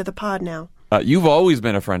a friend of the pod now. You've always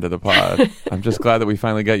been a friend of the pod. I'm just glad that we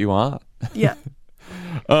finally got you on. Yeah.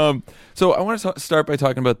 So I want to start by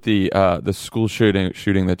talking about the school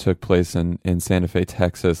shooting that took place in Santa Fe,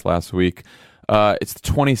 Texas last week. It's the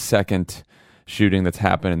 22nd shooting that's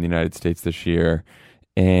happened in the United States this year.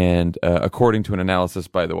 And according to an analysis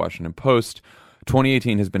by the Washington Post,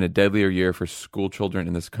 2018 has been a deadlier year for school children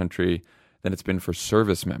in this country than it's been for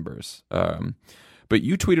service members. But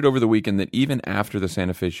you tweeted over the weekend that even after the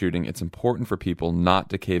Santa Fe shooting, it's important for people not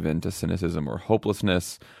to cave into cynicism or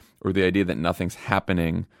hopelessness or the idea that nothing's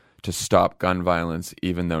happening to stop gun violence,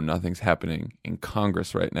 even though nothing's happening in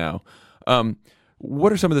Congress right now.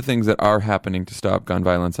 What are some of the things that are happening to stop gun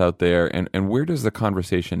violence out there, and where does the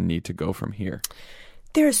conversation need to go from here?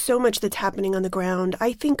 There's so much that's happening on the ground.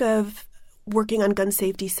 I think of working on gun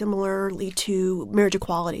safety similarly to marriage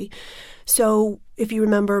equality. So if you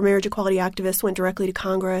remember, marriage equality activists went directly to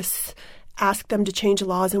Congress, asked them to change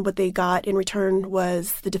laws, and what they got in return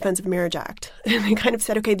was the Defense of Marriage Act. And they kind of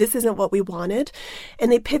said, okay, this isn't what we wanted.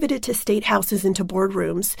 And they pivoted to state houses and to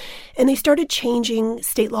boardrooms. And they started changing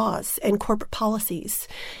state laws and corporate policies.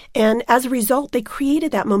 And as a result, they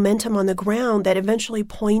created that momentum on the ground that eventually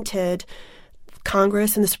pointed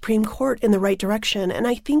Congress and the Supreme Court in the right direction. And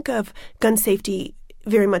I think of gun safety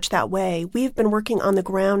very much that way. We've been working on the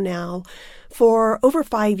ground now for over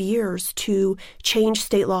 5 years to change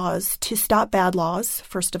state laws, to stop bad laws,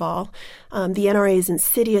 first of all. The NRA is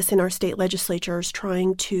insidious in our state legislatures,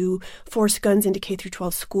 trying to force guns into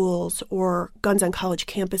K-12 schools or guns on college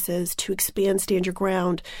campuses, to expand Stand Your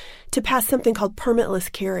Ground, to pass something called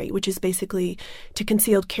permitless carry, which is basically to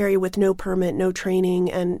concealed carry with no permit, no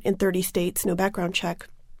training, and in 30 states, no background check.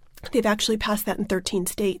 They've actually passed that in 13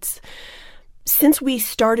 states. Since we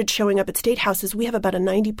started showing up at state houses, we have about a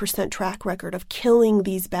 90% track record of killing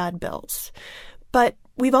these bad bills. But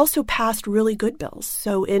we've also passed really good bills.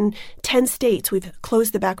 So in 10 states, we've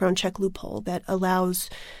closed the background check loophole that allows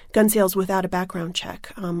gun sales without a background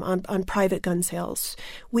check on private gun sales.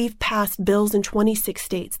 We've passed bills in 26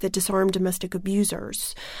 states that disarm domestic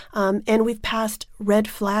abusers. And we've passed red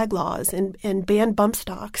flag laws and banned bump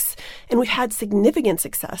stocks. And we've had significant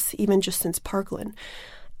success, even just since Parkland.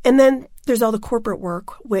 And then there's all the corporate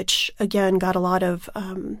work, which, again, got a lot of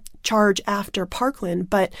charge after Parkland,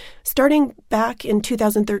 but starting back in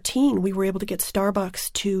 2013, we were able to get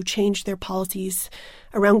Starbucks to change their policies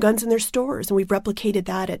around guns in their stores, and we've replicated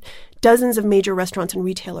that at dozens of major restaurants and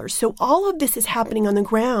retailers. So all of this is happening on the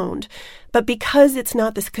ground, but because it's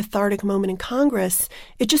not this cathartic moment in Congress,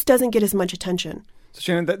 it just doesn't get as much attention. So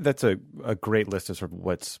Shannon, that's a great list of sort of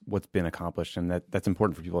what's been accomplished, and that's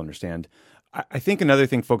important for people to understand. I think another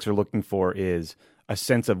thing folks are looking for is a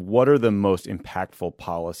sense of what are the most impactful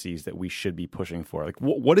policies that we should be pushing for. Like,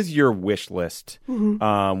 what is your wish list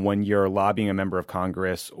when you're lobbying a member of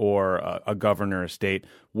Congress or a governor or state?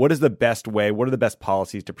 What is the best way? What are the best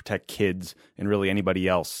policies to protect kids and really anybody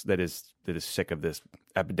else that is sick of this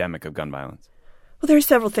epidemic of gun violence? Well, there are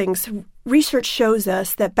several things. Research shows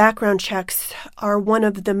us that background checks are one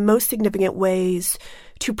of the most significant ways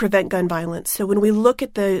to prevent gun violence. So when we look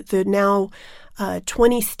at the now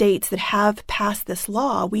 20 states that have passed this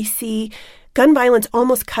law, we see gun violence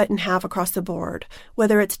almost cut in half across the board,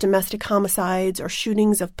 whether it's domestic homicides or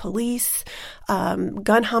shootings of police,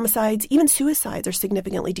 gun homicides, even suicides are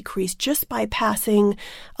significantly decreased just by passing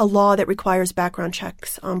a law that requires background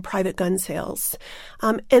checks on private gun sales.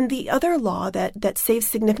 And the other law that saves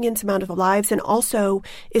significant amount of lives and also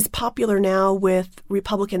is popular now with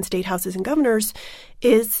Republican state houses and governors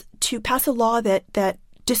is to pass a law that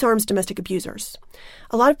disarms domestic abusers.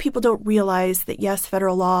 A lot of people don't realize that, yes,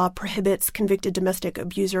 federal law prohibits convicted domestic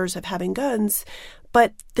abusers of having guns,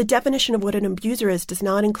 but the definition of what an abuser is does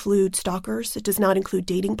not include stalkers. It does not include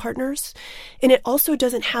dating partners. And it also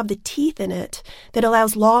doesn't have the teeth in it that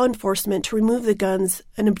allows law enforcement to remove the guns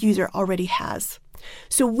an abuser already has.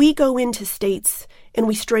 So we go into states and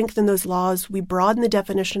we strengthen those laws. We broaden the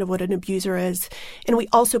definition of what an abuser is. And we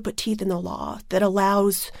also put teeth in the law that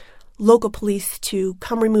allows local police to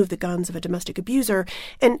come remove the guns of a domestic abuser.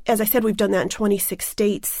 And as I said, we've done that in 26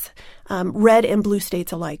 states, red and blue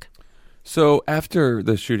states alike. So after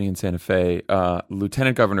the shooting in Santa Fe,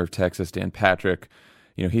 Lieutenant Governor of Texas, Dan Patrick,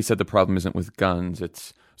 he said the problem isn't with guns,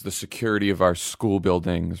 it's the security of our school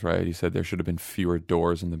buildings, right? He said there should have been fewer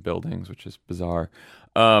doors in the buildings, which is bizarre.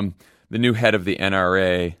 The new head of the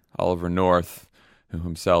NRA, Oliver North, who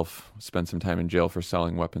himself spent some time in jail for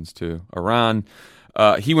selling weapons to Iran,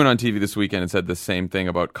 he went on TV this weekend and said the same thing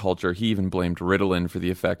about culture. He even blamed Ritalin for the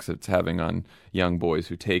effects it's having on young boys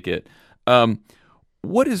who take it.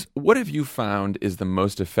 What have you found is the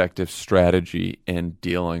most effective strategy in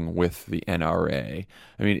dealing with the NRA?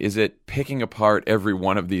 I mean, is it picking apart every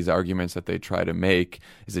one of these arguments that they try to make?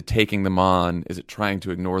 Is it taking them on? Is it trying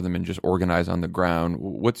to ignore them and just organize on the ground?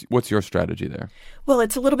 What's your strategy there? Well,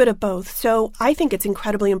 it's a little bit of both. So I think it's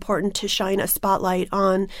incredibly important to shine a spotlight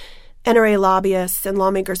on NRA lobbyists and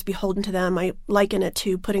lawmakers beholden to them. I liken it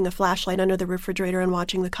to putting a flashlight under the refrigerator and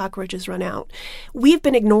watching the cockroaches run out. We've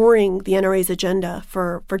been ignoring the NRA's agenda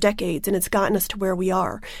for decades, and it's gotten us to where we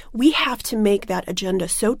are. We have to make that agenda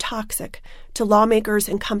so toxic to lawmakers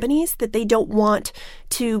and companies that they don't want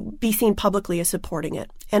to be seen publicly as supporting it.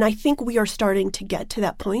 And I think we are starting to get to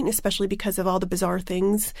that point, especially because of all the bizarre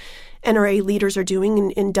things NRA leaders are doing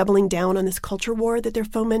in doubling down on this culture war that they're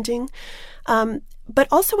fomenting. But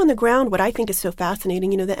also on the ground, what I think is so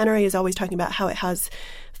fascinating, the NRA is always talking about how it has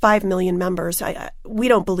 5 million members. We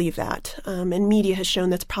don't believe that, and media has shown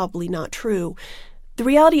that's probably not true. The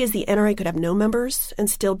reality is the NRA could have no members and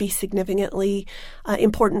still be significantly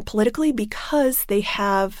important politically because they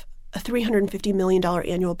have a $350 million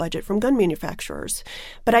annual budget from gun manufacturers.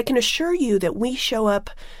 But I can assure you that we show up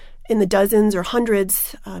in the dozens or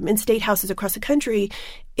hundreds in state houses across the country.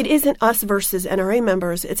 It isn't us versus NRA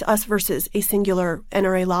members. It's us versus a singular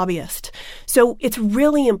NRA lobbyist. So it's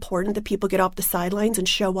really important that people get off the sidelines and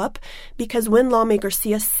show up, because when lawmakers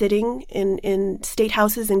see us sitting in state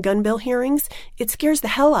houses and gun bill hearings, it scares the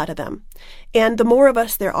hell out of them. And the more of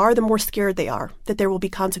us there are, the more scared they are that there will be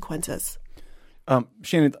consequences.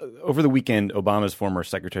 Shannon, over the weekend, Obama's former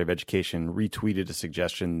Secretary of Education retweeted a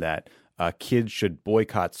suggestion that kids should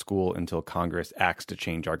boycott school until Congress acts to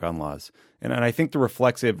change our gun laws. And I think the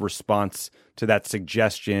reflexive response to that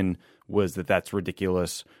suggestion was that that's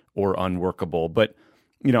ridiculous or unworkable. But,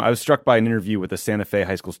 I was struck by an interview with a Santa Fe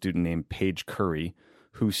high school student named Paige Curry,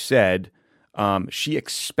 who said she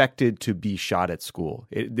expected to be shot at school.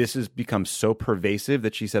 This has become so pervasive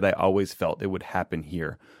that she said, I always felt it would happen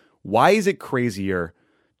here. Why is it crazier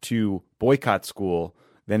to boycott school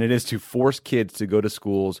than it is to force kids to go to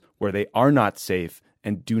schools where they are not safe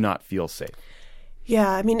and do not feel safe?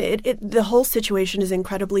 Yeah, I mean, the whole situation is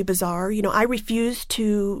incredibly bizarre. I refuse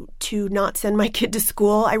to not send my kid to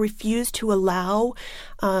school. I refuse to allow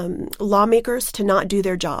lawmakers to not do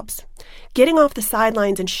their jobs. Getting off the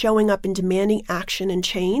sidelines and showing up and demanding action and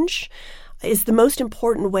change is the most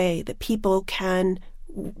important way that people can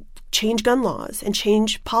change gun laws and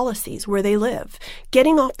change policies where they live.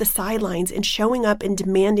 Getting off the sidelines and showing up and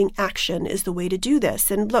demanding action is the way to do this.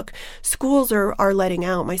 And look, schools are letting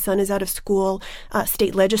out. My son is out of school.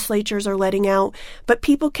 State legislatures are letting out. But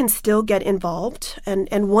people can still get involved.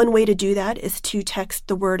 And one way to do that is to text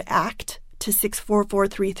the word ACT to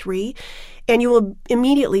 64433. And you will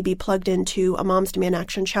immediately be plugged into a Moms Demand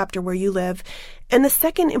Action chapter where you live. And the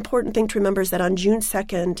second important thing to remember is that on June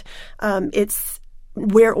 2nd, it's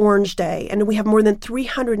Wear Orange Day, and we have more than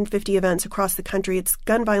 350 events across the country. It's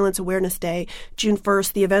Gun Violence Awareness Day, June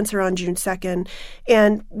 1st. The events are on June 2nd.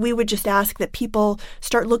 And we would just ask that people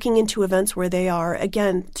start looking into events where they are.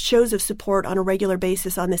 Again, shows of support on a regular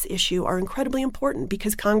basis on this issue are incredibly important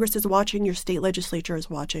because Congress is watching, your state legislature is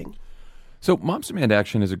watching. So Moms Demand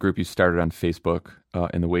Action is a group you started on Facebook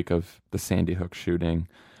in the wake of the Sandy Hook shooting.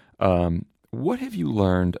 What have you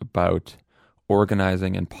learned about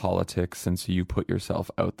organizing and politics since you put yourself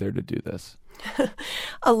out there to do this?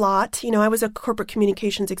 A lot. I was a corporate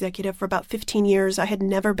communications executive for about 15 years. I had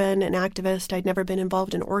never been an activist. I'd never been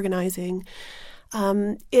involved in organizing.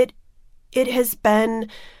 It has been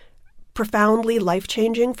profoundly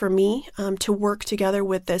life-changing for me to work together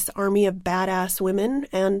with this army of badass women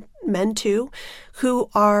and men too, who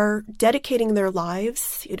are dedicating their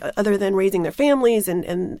lives, other than raising their families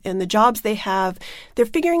and the jobs they have. They're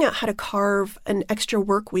figuring out how to carve an extra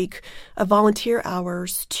work week of volunteer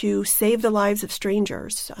hours to save the lives of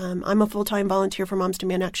strangers. I'm a full-time volunteer for Moms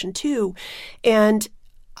Demand Action too, and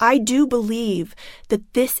I do believe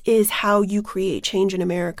that this is how you create change in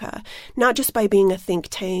America, not just by being a think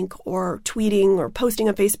tank or tweeting or posting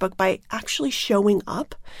on Facebook, by actually showing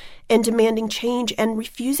up and demanding change and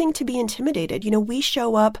refusing to be intimidated. We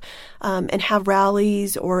show up and have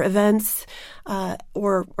rallies or events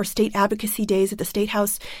or state advocacy days at the State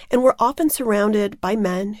House, and we're often surrounded by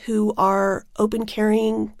men who are open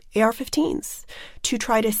carrying AR-15s to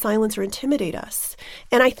try to silence or intimidate us.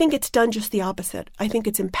 And I think it's done just the opposite. I think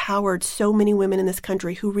it's empowered so many women in this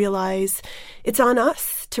country who realize it's on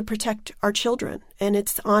us to protect our children, and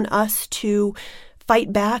it's on us to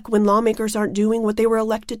fight back when lawmakers aren't doing what they were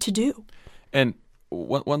elected to do. And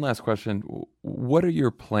one last question. What are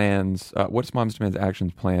your plans? What's Moms Demand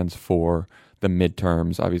Action's plans for the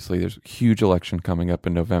midterms? Obviously, there's a huge election coming up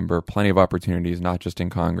in November, plenty of opportunities, not just in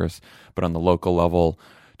Congress, but on the local level,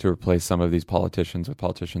 to replace some of these politicians with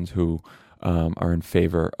politicians who are in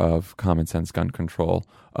favor of common sense gun control.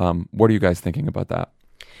 What are you guys thinking about that?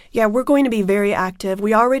 Yeah, we're going to be very active.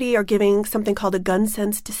 We already are giving something called a gun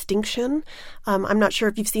sense distinction. I'm not sure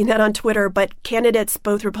if you've seen that on Twitter, but candidates,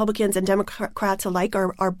 both Republicans and Democrats alike,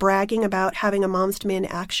 are bragging about having a Moms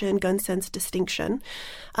Demand Action gun sense distinction.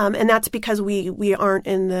 And that's because we aren't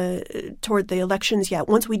toward the elections yet.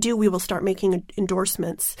 Once we do, we will start making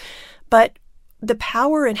endorsements. But the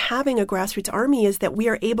power in having a grassroots army is that we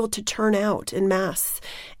are able to turn out en masse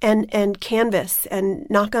and canvass and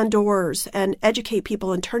knock on doors and educate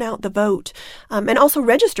people and turn out the vote and also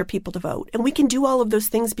register people to vote. And we can do all of those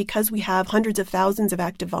things because we have hundreds of thousands of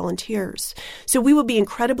active volunteers. So we will be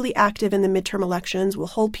incredibly active in the midterm elections. We'll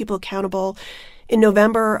hold people accountable. In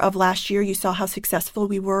November of last year, you saw how successful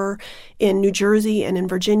we were in New Jersey and in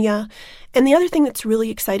Virginia. And the other thing that's really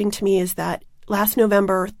exciting to me is that last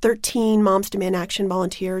November, 13 Moms Demand Action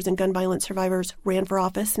volunteers and gun violence survivors ran for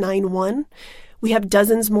office, 9 won. We have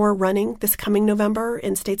dozens more running this coming November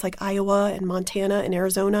in states like Iowa and Montana and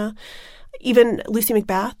Arizona. Even Lucy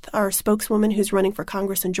McBath, our spokeswoman who's running for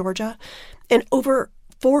Congress in Georgia. And over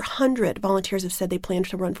 400 volunteers have said they plan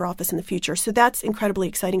to run for office in the future. So that's incredibly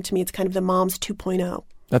exciting to me. It's kind of the Moms 2.0.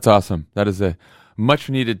 That's awesome. That is a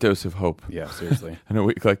much-needed dose of hope. Yeah, seriously. In a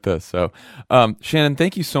week like this. So, Shannon,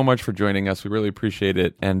 thank you so much for joining us. We really appreciate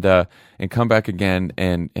it. And come back again,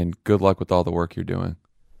 and good luck with all the work you're doing.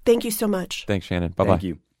 Thank you so much. Thanks, Shannon. Bye-bye. Thank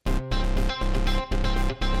you.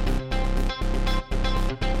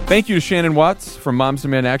 Thank you to Shannon Watts from Moms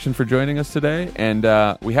Demand Action for joining us today. And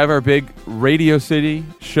we have our big Radio City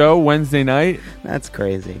show Wednesday night. That's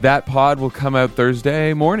crazy. That pod will come out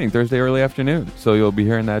Thursday morning, Thursday early afternoon. So you'll be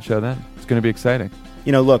hearing that show then. It's going to be exciting.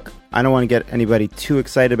 Look, I don't want to get anybody too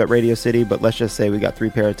excited about Radio City, but let's just say we got 3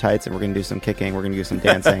 pair of tights and we're going to do some kicking. We're going to do some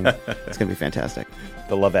dancing. It's going to be fantastic.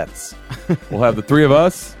 The Lovettes. We'll have the 3 of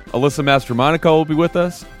us. Alyssa Mastromonaco will be with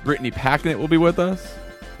us. Brittany Packnett will be with us.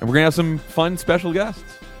 And we're going to have some fun special guests.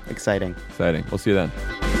 Exciting. We'll see you then.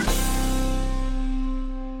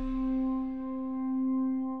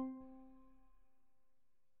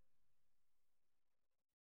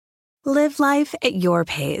 Live life at your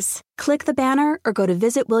pace. Click the banner or go to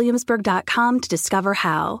visitwilliamsburg.com to discover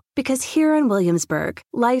how. Because here in Williamsburg,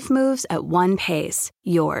 life moves at one pace,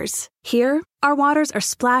 yours. Here, our waters are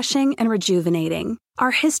splashing and rejuvenating.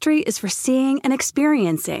 Our history is for seeing and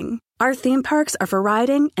experiencing. Our theme parks are for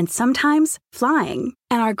riding and sometimes flying.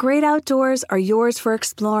 And our great outdoors are yours for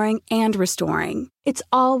exploring and restoring. It's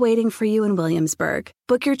all waiting for you in Williamsburg.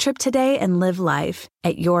 Book your trip today and live life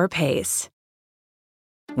at your pace.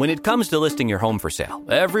 When it comes to listing your home for sale,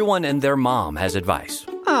 everyone and their mom has advice.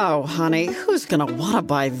 Oh, honey, who's going to want to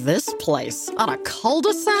buy this place? On a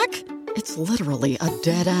cul-de-sac? It's literally a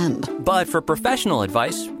dead end. But for professional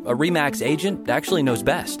advice, a RE/MAX agent actually knows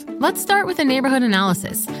best. Let's start with a neighborhood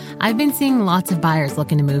analysis. I've been seeing lots of buyers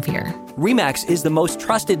looking to move here. RE/MAX is the most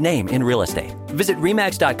trusted name in real estate. Visit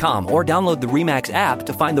RE/MAX.com or download the RE/MAX app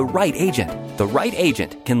to find the right agent. The right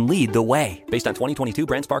agent can lead the way. Based on 2022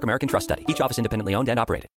 BrandSpark American Trust Study. Each office independently owned and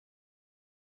operated.